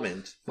new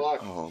element. Fuck.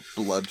 Oh,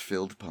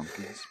 blood-filled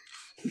pumpkins.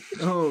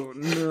 Oh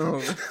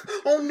no!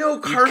 Oh no,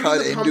 You carving cut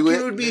the into pumpkin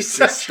it, would be it just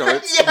such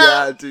starts. a...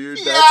 Yeah, dude.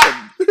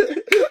 Yeah.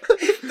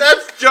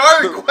 That's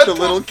dark. The, What the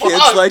little fuck?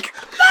 kid's like,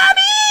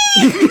 Mommy!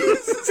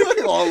 It's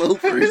like all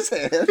over his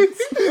hands.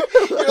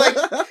 You're like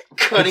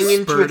cutting It's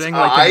into its spurting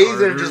like an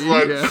eyes and just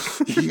like,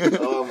 artery, Yeah.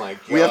 oh my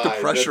god. We have to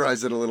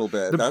pressurize it a little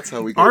bit. That's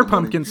how we get Our the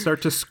money. pumpkins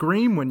start to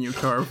scream when you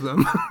carve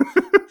them.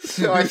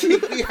 So I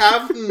think we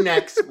have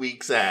next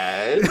week's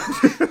ad.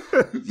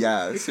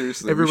 Yeah,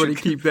 seriously. we Everybody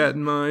should- keep that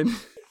in mind.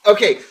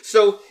 Okay,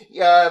 so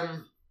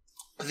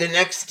the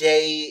next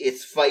day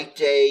it's fight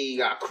day. You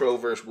got Crow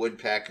versus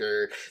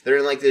Woodpecker. They're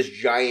in like this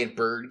giant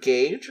bird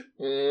cage.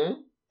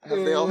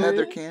 Have they all had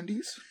their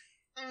candies?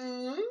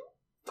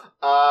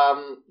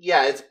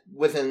 Yeah, it's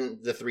within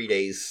the 3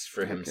 days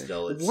for him. Okay.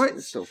 Still, it's What?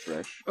 It's still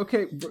fresh.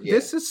 Okay, Yeah.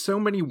 this is so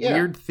many Yeah.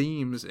 weird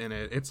themes in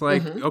it. It's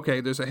like, Mhm.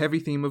 okay, there's a heavy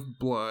theme of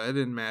blood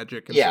and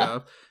magic and Yeah.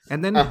 stuff.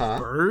 And then Uh-huh.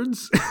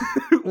 birds?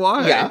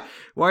 Why? Yeah.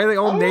 Why are they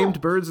all Oh. named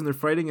birds and they're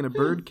fighting in a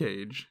bird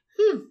cage?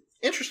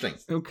 Interesting.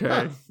 Okay.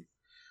 Huh.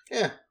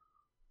 Yeah.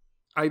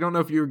 I don't know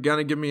if you're going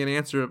to give me an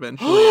answer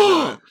eventually or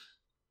not.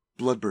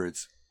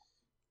 Bloodbirds.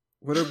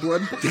 What are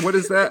blood? What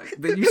is that?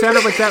 You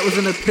sounded like that was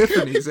an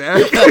epiphany,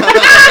 Zach.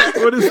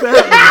 What does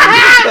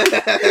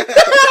that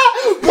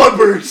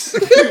Bloodbirds.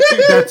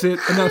 mean? That's it.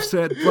 Enough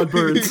said.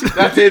 Bloodbirds.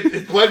 That's it.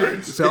 It's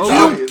Bloodbirds. So- It's You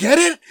obvious. Get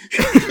it?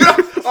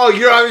 Oh,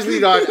 you're obviously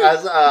not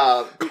as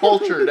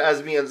cultured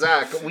as me and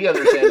Zach. We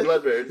understand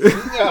Bloodbirds.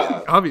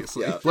 Yeah.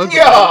 Obviously. Yeah. Bloodbirds.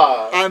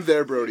 Yeah. I'm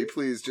there, Brody.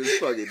 Please, just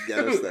fucking get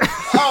us there.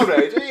 All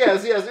right.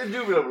 Yes,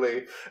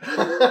 indubitably.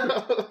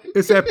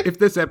 If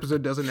this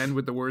episode doesn't end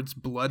with the words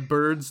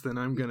bloodbirds, then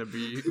I'm gonna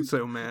be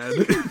so mad.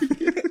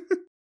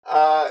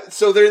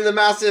 So they're in the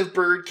massive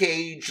bird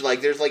cage.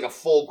 Like, there's like a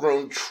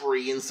full-grown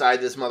tree inside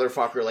this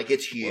motherfucker. Like,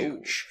 it's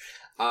huge.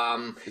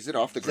 Is it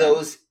off the ground?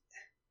 Those.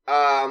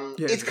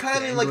 is It's it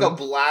kind of in like a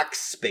dangling? black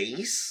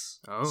space.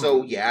 Oh.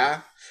 So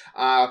yeah.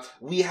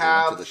 We to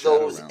have the shadow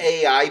those realm.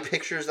 AI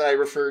pictures that I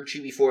referred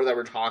to before that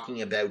were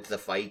talking about the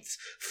fights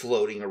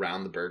floating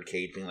around the bird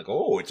cage, being like,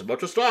 "Oh, it's about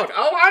to start.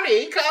 Oh,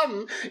 honey,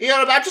 come!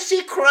 You're about to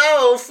see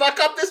Crow fuck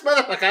up this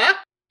motherfucker."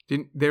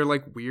 They're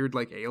like weird,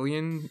 like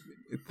alien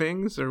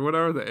things, or what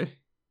are they?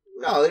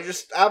 No, they're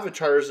just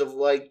avatars of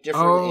like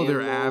different. Oh,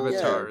 they're animals.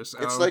 avatars.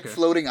 It's Oh, like okay.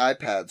 floating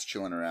iPads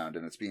chilling around,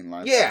 and it's being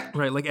live. Yeah. streamed.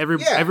 Right, like Yeah.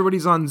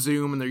 everybody's on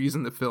Zoom and they're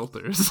using the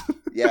filters.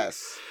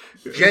 Yes.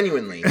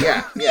 Genuinely,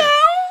 yeah, yeah.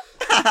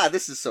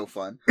 This is so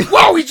fun.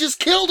 Whoa, he just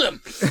killed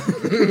him!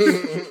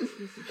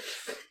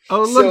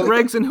 Oh, look, So-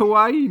 Greg's in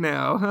Hawaii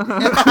now.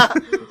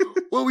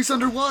 Whoa, he's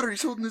underwater.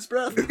 He's holding his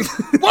breath.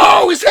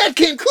 Whoa, his head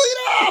came clean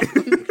off!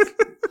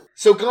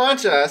 So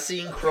Gonta,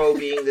 seeing Crow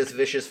being this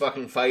vicious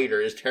fucking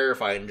fighter, is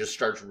terrified and just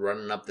starts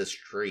running up this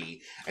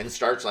tree and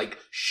starts like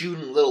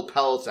shooting little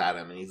pellets at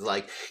him. And he's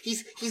like,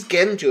 he's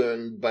getting to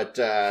him, but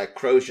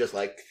Crow's just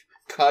like,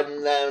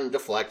 cutting them,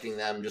 deflecting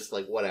them, just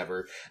like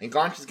whatever. And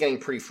Gonta's getting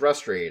pretty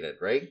frustrated,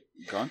 right?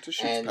 Gonta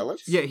shoots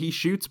pellets? Yeah, he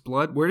shoots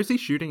blood. Where is he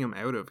shooting him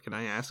out of? Can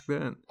I ask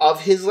that?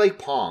 Of his, like,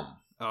 palm.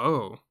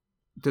 Oh.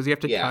 Does he have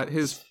to cut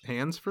his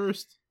hands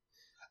first?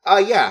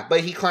 Yeah,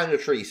 but he climbed a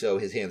tree, so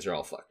his hands are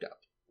all fucked up.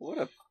 What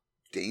a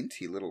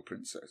dainty little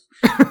princess.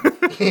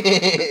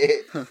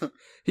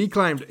 He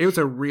climbed. It was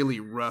a really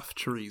rough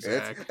tree,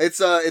 Zach.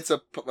 It's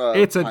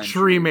a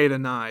tree made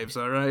of knives,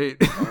 all right?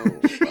 Oh,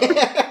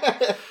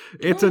 wow.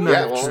 It's a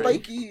knife tree.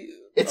 Spiky.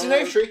 It's a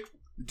knife tree.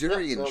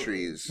 Durian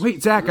trees.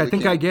 Wait, Zach, Really I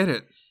think I get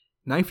it.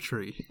 Knife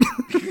tree.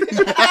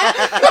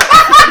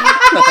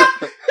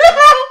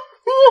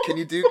 Can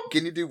you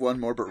do one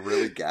more but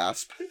really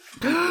gasp?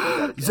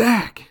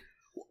 Zach.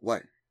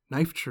 What?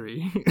 Knife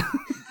tree.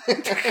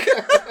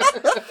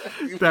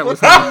 That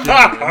was not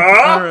genuine.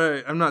 All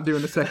right, I'm not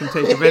doing a second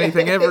take of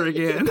anything ever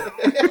again.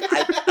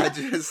 I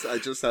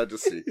just had to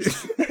see.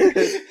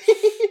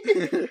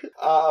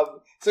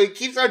 So he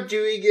keeps on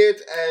doing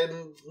it,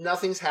 and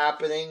nothing's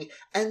happening.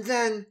 And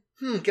then,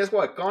 guess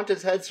what?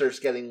 Gonta's head starts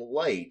getting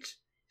light.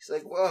 He's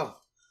like, whoa.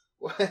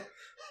 What?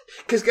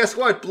 Because guess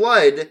what?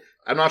 Blood,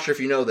 I'm not sure if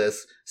you know this,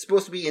 is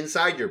supposed to be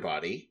inside your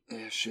body.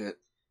 Yeah, shit.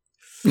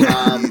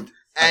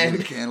 And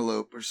a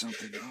cantaloupe or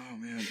something. Oh,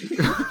 man.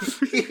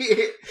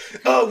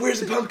 Oh,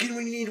 where's the pumpkin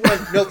when you need one?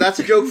 No, that's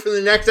a joke for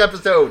the next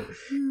episode.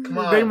 Come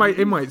on.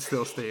 It might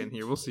still stay in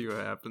here. We'll see what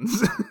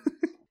happens.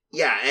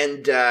 Yeah,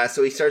 and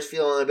so he starts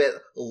feeling a bit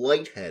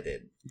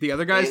lightheaded. The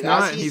other guy's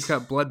not. He's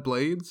got blood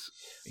blades.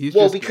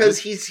 Because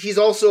he's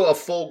also a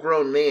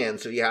full-grown man,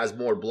 so he has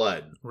more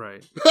blood.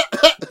 Right.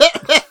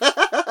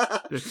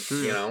 It's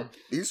true. You know?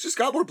 He's just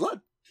got more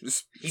blood.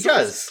 He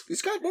does.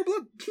 He's got more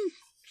blood.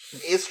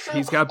 It's true.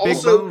 He's got big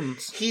also,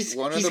 bones. He's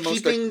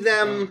keeping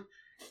them.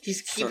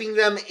 He's keeping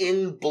them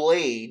in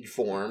blade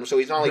form, so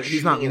he's not like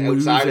shooting it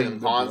outside of him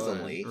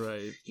constantly. Blood.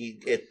 Right.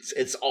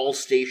 It's all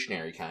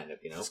stationary, kind of,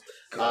 you know.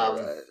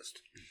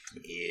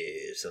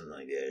 Yeah, something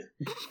like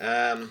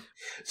that.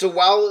 So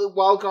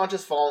while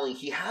Gonta's falling,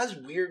 he has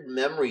weird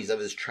memories of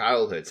his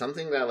childhood,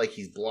 something that like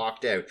he's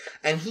blocked out,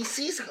 and he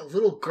sees a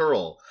little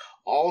girl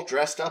all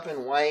dressed up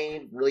in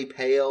white, really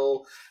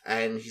pale,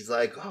 and he's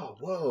like, "Oh,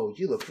 whoa,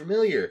 you look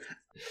familiar."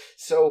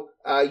 So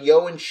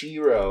Yo and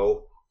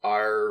Shiro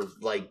are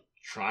like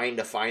trying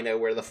to find out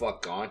where the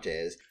fuck Gonta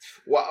is.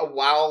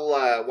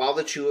 While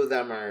the two of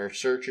them are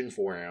searching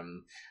for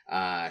him,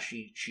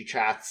 she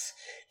chats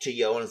to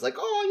Yo and is like,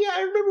 "Oh yeah,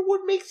 I remember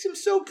what makes him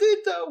so good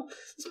though.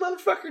 This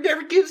motherfucker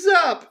never gives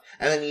up."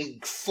 And then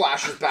he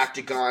flashes back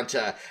to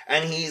Gonta,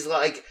 and he's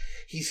like,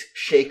 he's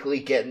shakily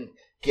getting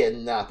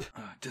up.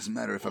 It doesn't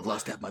matter if I've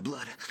lost half my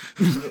blood.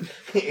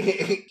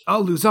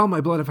 I'll lose all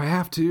my blood if I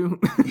have to.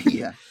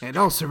 Yeah. And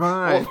I'll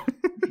survive.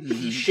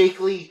 He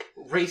shakily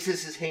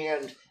raises his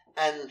hand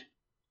and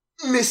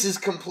misses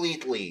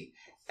completely.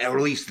 Or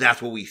at least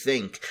that's what we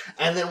think.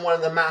 And then one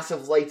of the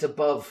massive lights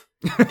above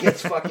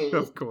gets fucking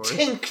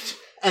tinked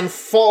and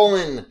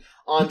fallen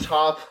on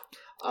top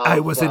of,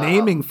 I wasn't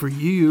aiming for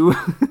you.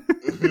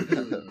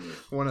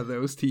 One of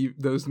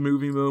those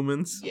movie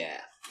moments.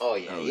 Yeah. Oh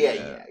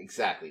yeah,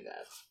 exactly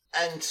that.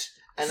 And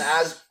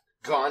as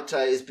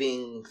Gonta is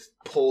being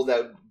pulled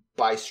out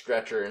by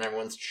Stretcher and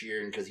everyone's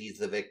cheering because he's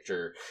the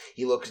victor,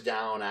 he looks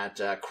down at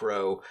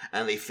Crow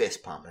and they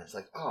fist pump, and it's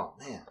like, oh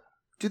man,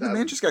 did the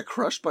man just get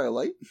crushed by a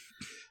light?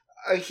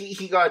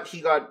 He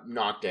got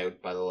knocked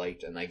out by the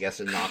light, and I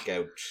guess a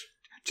knockout.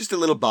 Just a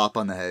little bop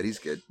on the head. He's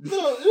good.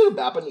 little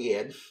bop on the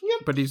head. Yep.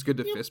 But he's good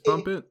to fist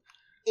pump it.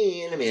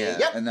 In a minute.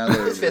 Yeah, yep. And now they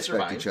His fists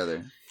respect are each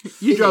other.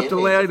 You dropped a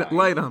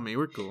light on me.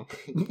 We're cool.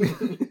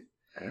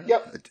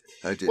 Yep.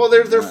 I did. Well,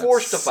 they're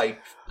forced to fight.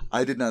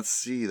 I did not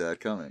see that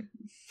coming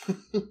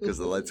because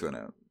the lights went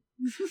out.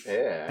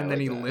 Yeah. And then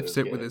he lifts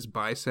it with his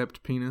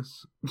bicep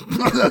penis.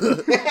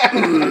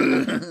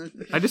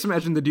 I just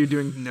imagine the dude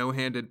doing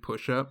no-handed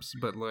push-ups,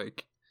 but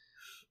like...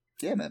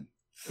 Yeah, man.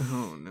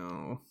 Oh,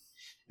 no.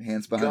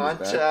 Hands behind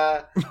his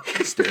back.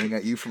 Staring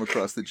at you from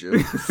across the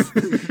gym.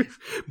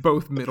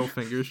 Both middle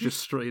fingers just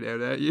straight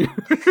out at you.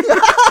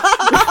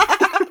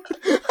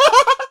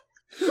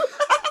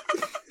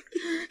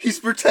 He's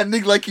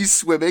pretending like he's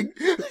swimming.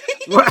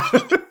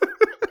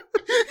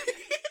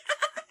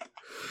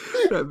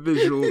 That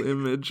visual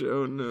image,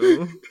 oh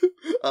no.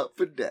 Up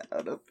and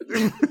down, up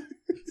and down.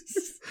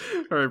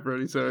 Alright,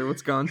 Brody, sorry,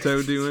 what's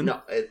Gonto doing?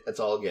 No, it's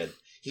all good.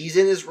 He's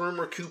in his room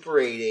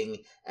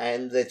recuperating,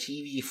 and the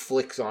TV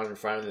flicks on in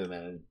front of him,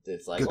 and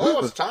it's like,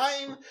 oh, it's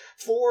time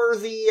for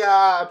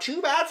the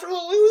Too Bad for the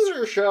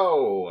Loser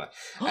show.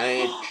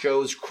 And it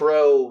shows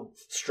Crow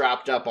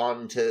strapped up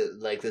onto,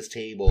 like, this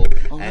table,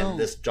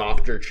 this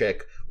doctor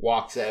chick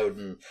walks out,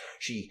 and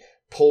she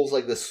pulls,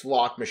 like, this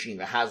slot machine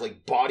that has,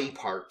 like, body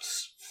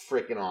parts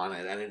freaking on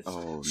it, and it's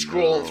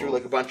scrolling through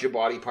like a bunch of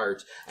body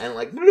parts, and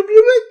like bloop, bloop,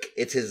 bloop,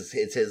 it's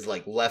his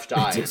like left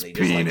eye, and they just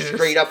like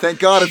straight up. Thank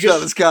God it's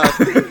not his cock.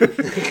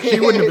 She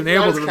wouldn't have been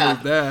able to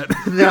remove that.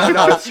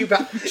 No, it's too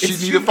powerful.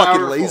 She need a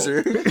fucking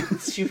laser.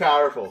 It's too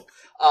powerful.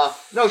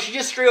 No, she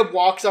just straight up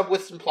walks up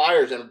with some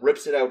pliers and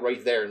rips it out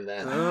right there and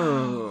then.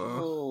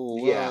 Oh,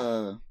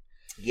 yeah.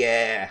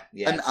 Yeah.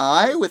 An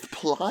eye with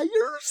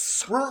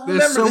pliers? Remember,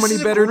 so this many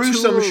is better a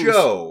gruesome tools.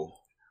 show.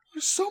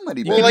 There's so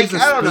many Well, better like,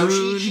 use I a don't know.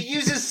 spoon. She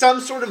uses some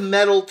sort of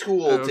metal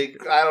tool Okay.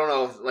 to... I don't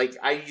know. Like,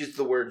 I used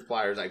the word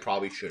pliers. I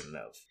probably shouldn't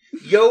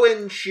have. Yo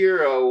and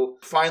Shiro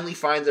finally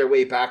find their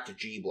way back to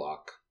G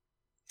Block.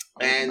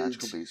 Oh, and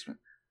magical basement.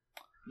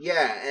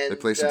 Yeah, and... They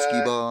play some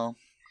skee ball.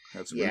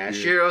 Had some Yeah, root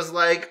beer. Shiro's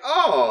like,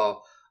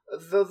 oh,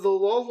 the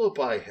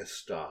lullaby has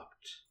stopped.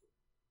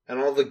 And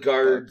all the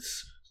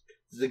guards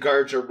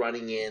are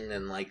running in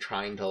and, like,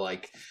 trying to,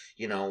 like,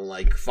 you know,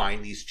 like,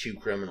 find these two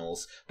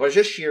criminals. But it's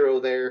just Shiro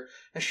there,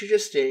 and she's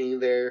just standing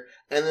there,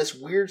 and this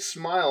weird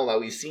smile that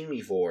we've seen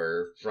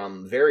before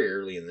from very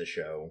early in the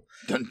show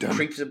Dun, dun.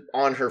 creeps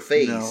on her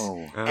face,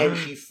 No. and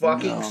she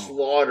fucking No.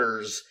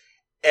 slaughters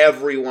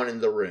everyone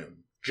in the room.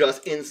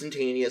 Just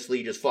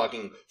instantaneously, just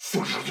fucking...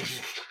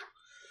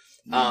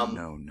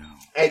 No.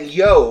 And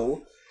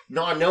Yo,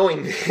 not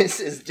knowing this,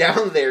 is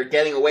down there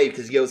getting away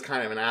because Yo's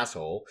kind of an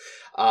asshole.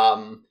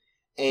 And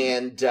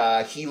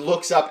he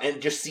looks up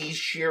and just sees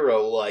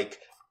Shiro, like,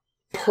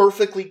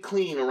 perfectly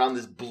clean around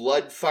this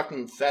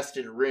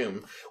blood-fucking-fested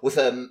room with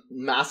a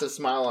massive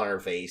smile on her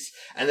face.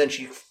 And then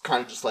she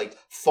kind of just, like,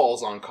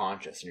 falls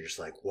unconscious. And you're just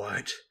like,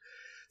 what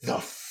the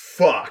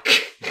fuck?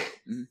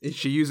 Is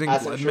she using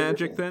As I'm blood sure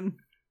magic before. then?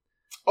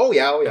 Oh,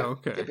 yeah.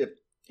 Okay.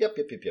 Yep.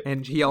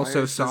 And he also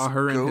Why is saw this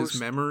her in his ghost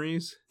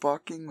memories?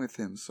 Fucking with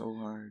him so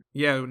hard.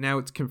 Yeah, now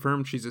it's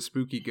confirmed she's a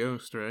spooky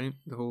ghost, right?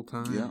 The whole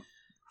time? Yeah.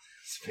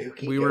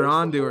 Spooky We were ghost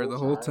on to her the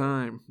whole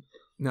time.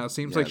 No, it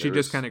seems Yeah, like she there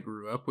just was- kind of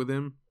grew up with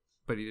him,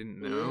 but he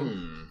didn't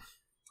know.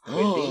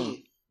 Could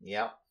be.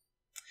 Yeah.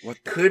 What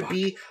the Could fuck?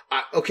 be.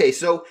 Okay,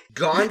 so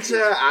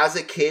Gonta, as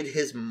a kid,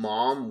 his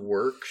mom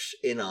works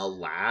in a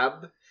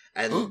lab,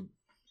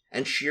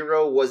 and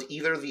Shiro was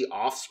either the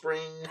offspring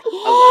of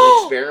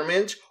an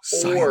experiment,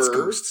 Science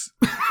ghosts.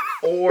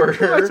 or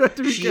Why's that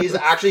to be she's ghosts?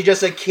 actually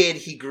just a kid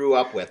he grew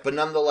up with. But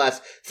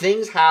nonetheless,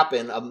 things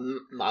happen,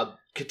 a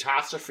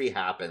catastrophe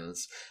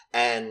happens,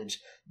 and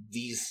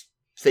these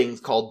things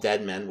called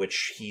dead men,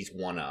 which he's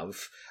one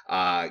of,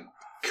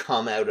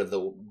 come out of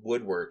the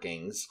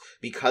woodworkings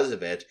because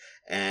of it,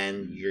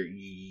 and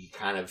you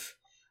kind of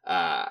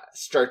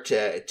start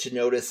to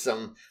notice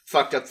some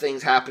fucked up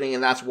things happening,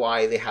 and that's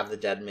why they have the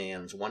Dead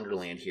Man's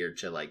Wonderland here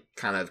to, like,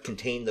 kind of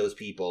contain those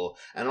people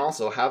and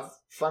also have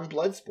fun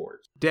blood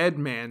sports. Dead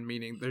man,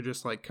 meaning they're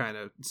just like kind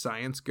of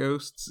science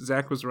ghosts.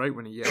 Zach was right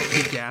when he yelled,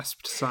 he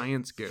gasped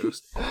science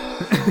ghost.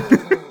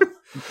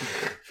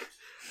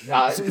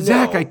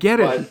 Zach, I get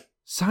it.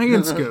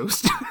 Science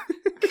ghost.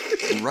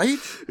 Right?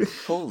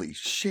 Holy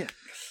shit.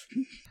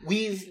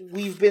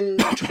 We've been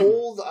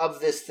told of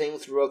this thing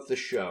throughout the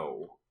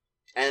show,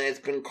 and it's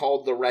been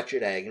called the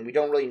Wretched Egg, and we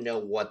don't really know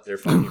what they're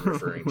fucking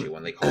referring to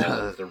when they call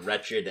it the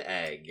Wretched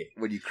Egg.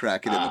 When you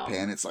crack it in the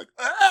pan, it's like,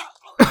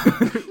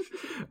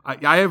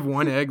 I have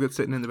one egg that's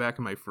sitting in the back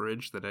of my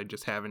fridge that I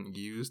just haven't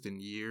used in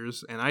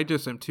years, and I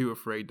just am too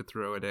afraid to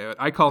throw it out.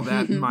 I call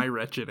that my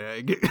wretched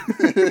egg.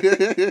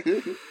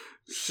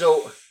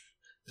 So,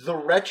 the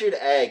Wretched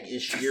Egg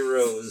is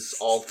Shiro's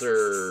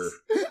alter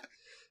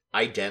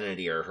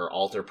identity, or her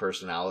alter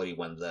personality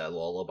when the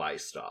lullaby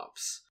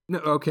stops. No,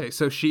 okay,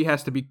 so she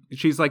has to be.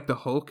 She's like the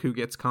Hulk who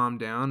gets calmed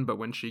down, but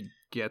when she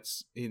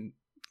gets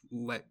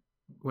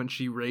when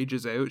she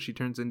rages out, she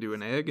turns into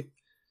an egg,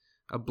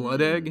 a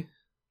blood egg.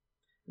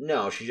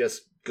 No, she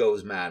just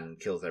goes mad and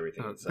kills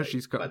everything. in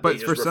sight.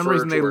 But for some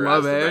reason they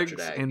love eggs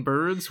and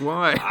birds.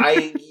 Why?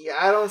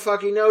 I don't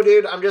fucking know,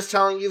 dude. I'm just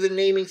telling you the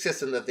naming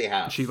system that they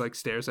have. She like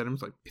stares at him.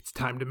 It's like, it's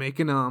time to make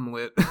an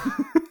omelet.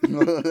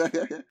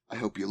 I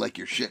hope you like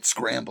your shit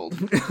scrambled.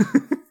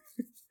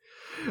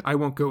 I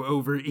won't go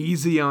over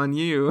easy on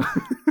you.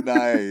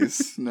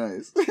 Nice.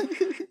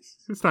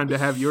 It's time to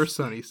have your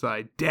sunny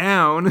side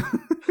down.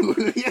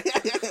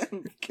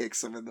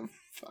 Kicks him in the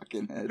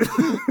fucking head.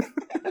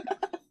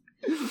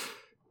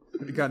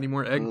 You got any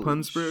more egg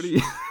puns,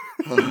 Brody?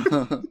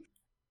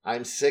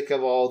 I'm sick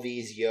of all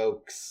these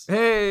yolks.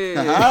 Hey!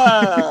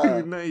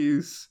 Ah.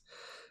 Nice.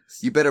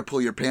 You better pull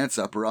your pants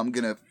up or I'm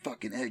gonna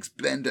fucking eggs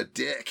bend a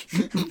dick.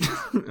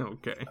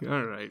 Okay,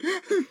 alright.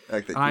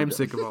 I'm I'm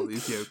sick of all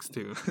these yolks,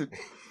 too.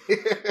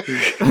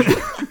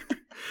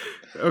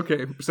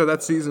 Okay, so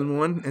that's season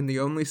 1 and the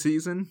only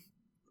season?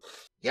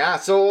 Yeah,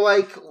 so,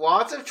 like,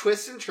 lots of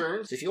twists and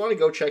turns. If you want to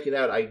go check it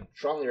out, I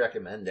strongly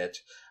recommend it.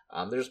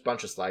 There's a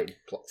bunch of side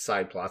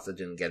plots that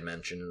didn't get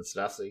mentioned and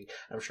stuff, so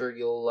I'm sure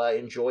you'll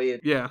enjoy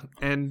it. Yeah,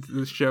 and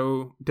the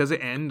show, does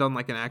it end on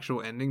like an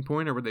actual ending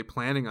point, or were they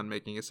planning on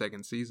making a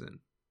second season?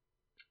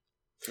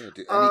 Any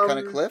kind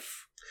of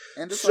cliff?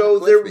 So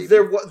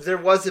there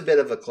was a bit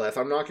of a cliff.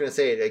 I'm not going to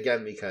say it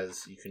again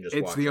because you can just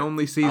watch It's the it.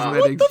 only season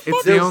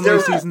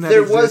that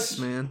There exists, was-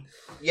 man.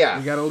 Yeah.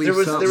 You gotta leave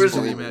something to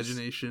the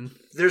imagination.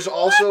 There's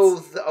also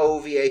the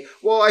OVA.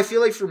 Well, I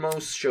feel like for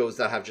most shows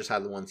that have just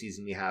had the one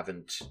season, you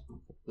haven't.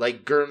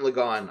 Like Gurren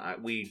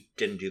Lagann, we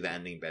didn't do the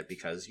ending bit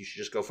because you should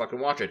just go fucking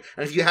watch it.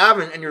 And if you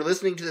haven't and you're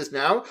listening to this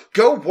now,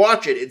 go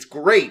watch it. It's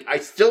great. I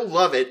still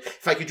love it.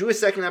 If I could do a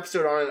second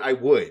episode on it, I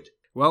would.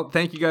 Well,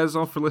 thank you guys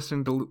all for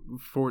listening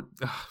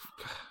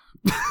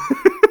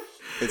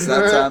It's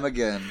that time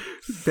again.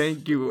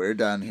 Thank you. We're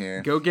done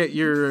here. Go get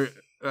your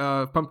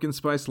pumpkin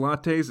spice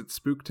lattes at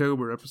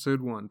Spooktober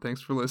episode 1.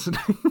 Thanks for listening.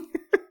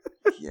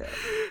 Yeah.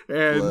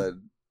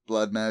 And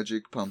Blood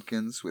magic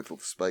pumpkins with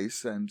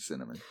spice and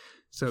cinnamon.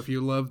 so if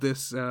you love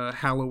this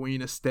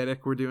Halloween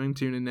aesthetic we're doing,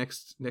 tune in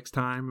next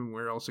time, and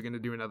we're also going to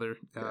do another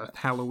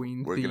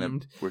Halloween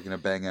themed. We're gonna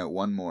bang out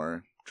one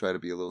more. Try to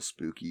be a little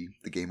spooky.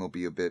 The game will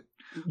be a bit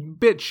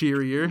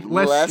cheerier,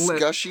 less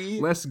gushy,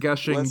 less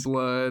gushing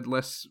blood,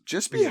 less.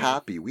 Just be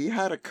happy. We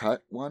had a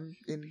cut one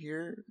in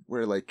here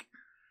where like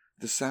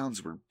the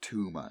sounds were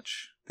too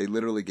much. They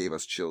literally gave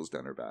us chills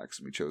down our backs,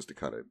 and we chose to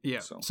cut it. Yeah.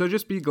 So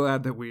just be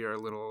glad that we are a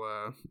little.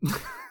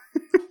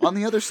 On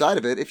the other side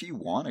of it, if you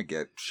want to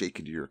get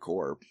shaken to your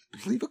core,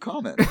 leave a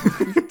comment.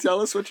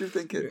 Tell us what you're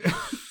thinking.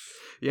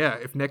 Yeah,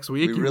 if next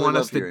week you want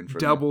us to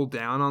double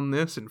down on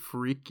this and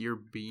freak your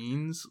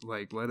beans,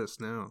 like, let us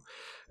know.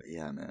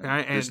 Yeah, man.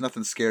 There's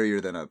nothing scarier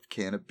than a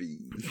can of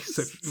beans.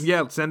 So,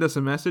 yeah, send us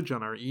a message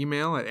on our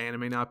email at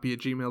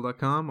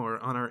animenotbe@gmail.com or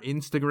on our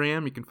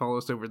Instagram. You can follow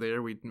us over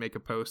there. We make a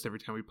post every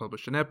time we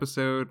publish an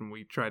episode, and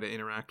we try to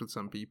interact with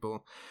some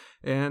people.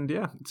 And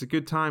yeah, it's a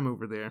good time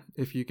over there.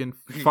 If you can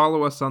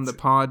follow us on the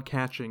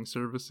pod-catching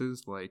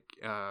services like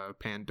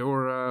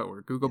Pandora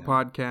or Google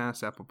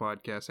Podcasts, Apple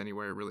Podcasts,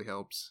 anywhere, it really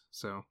helps.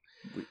 So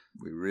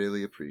we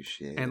really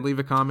appreciate it. And leave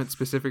a comment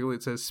specifically.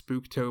 It says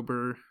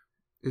Spooktober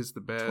is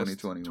the best.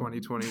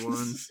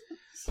 2021.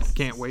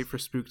 Can't wait for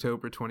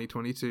Spooktober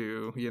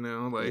 2022. You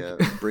know, like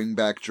bring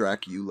back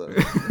Dracula.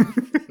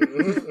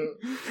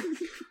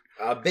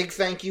 A big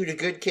thank you to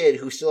Good Kid,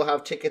 who still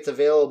have tickets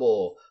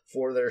available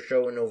for their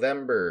show in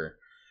November.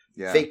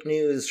 Yeah. Fake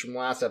news from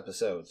last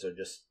episode, so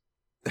just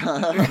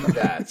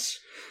that.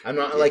 I'm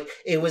not like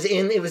it was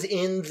in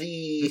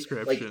the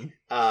description.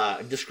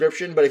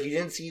 Description, but if you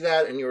didn't see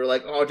that and you were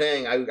like, oh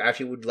dang, I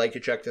actually would like to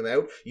check them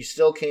out, you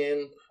still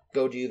can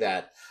go do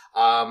that.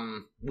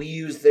 We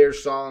used their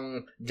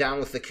song "Down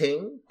with the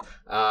King."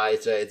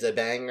 It's a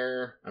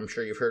banger. I'm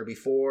sure you've heard it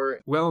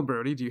before. Well,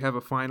 Brody, do you have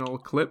a final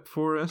clip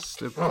for us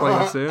to play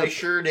us out? I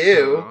sure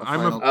do.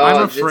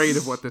 I'm afraid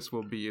of what this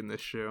will be in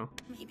this show.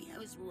 Maybe I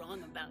was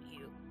wrong about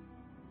you,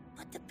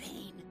 but the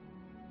pain,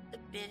 the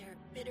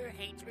bitter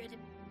hatred,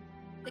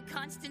 the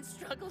constant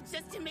struggle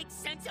just to make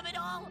sense of it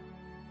all.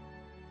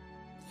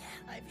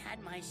 Yeah, I've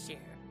had my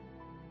share.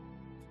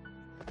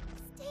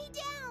 Stay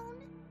down.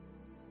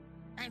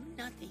 I'm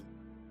nothing.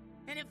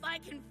 And if I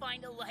can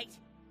find a light,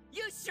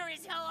 you sure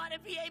as hell ought to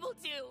be able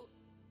to.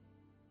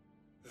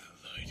 The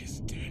light is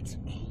dead.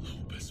 All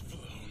hope has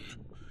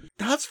flown.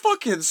 That's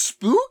fucking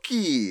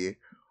spooky.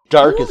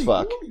 Dark as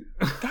fuck.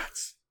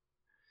 That's...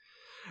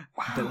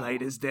 Wow. The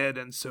light is dead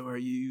and so are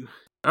you.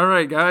 All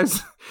right,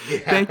 guys. Yeah.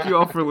 Thank you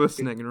all for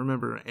listening. And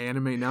remember,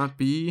 anime not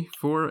be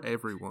for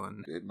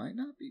everyone. It might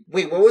not be.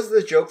 Wait, what was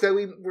the joke that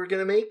we were going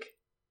to make?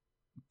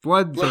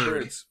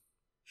 Bloodbirds.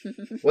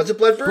 Was it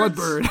Bloodbirds?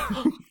 Bloodbird.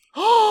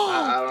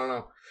 I don't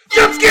know.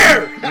 Jump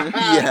scare!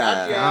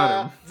 Yeah.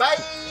 Got him. Bye!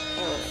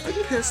 Oh, I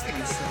pissed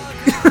myself.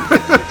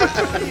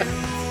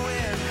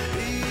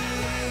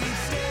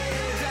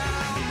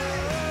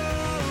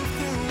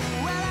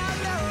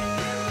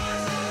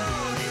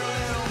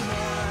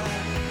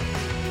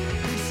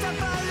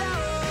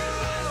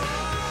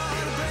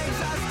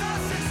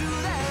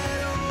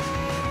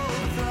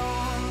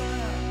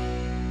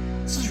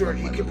 Sure,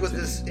 you can put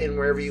this in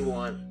wherever you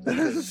want,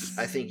 because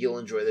I think you'll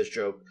enjoy this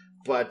joke.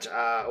 But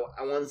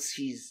once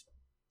he's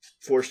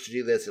forced to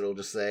do this, it'll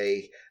just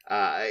say,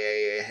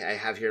 I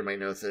have here in my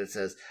notes that it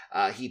says,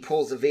 he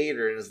pulls a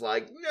Vader and is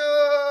like,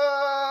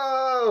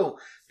 no!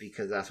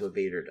 Because that's what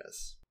Vader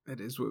does.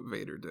 That is what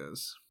Vader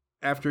does.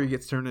 After he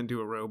gets turned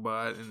into a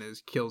robot and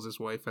kills his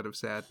wife out of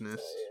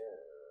sadness.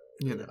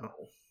 You know,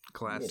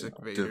 classic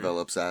Vader.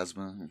 Develops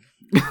asthma.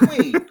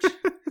 Wait,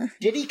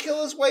 did he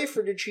kill his wife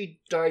or did she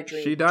die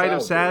during She died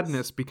of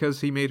sadness because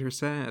he made her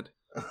sad.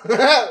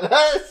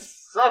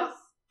 That's so...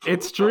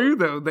 It's true,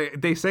 though.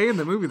 They say in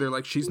the movie, they're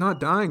like, she's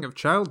not dying of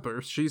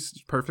childbirth. She's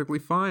perfectly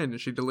fine,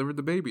 and she delivered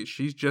the baby.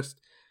 She's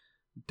just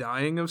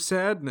dying of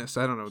sadness.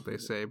 I don't know what they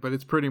say, but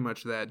it's pretty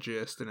much that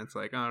gist, and it's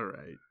like, all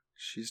right.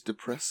 She's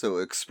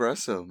depresso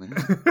espresso, man.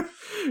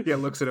 Yeah,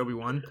 looks at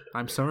Obi-Wan.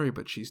 I'm sorry,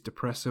 but she's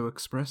depresso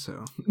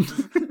espresso.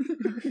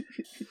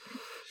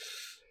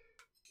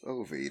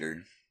 Oh,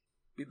 Vader.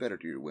 Be better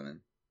to your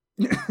women.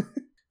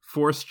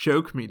 Force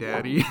choke me,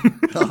 daddy.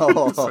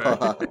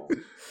 Oh,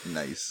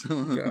 nice.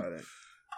 Got it.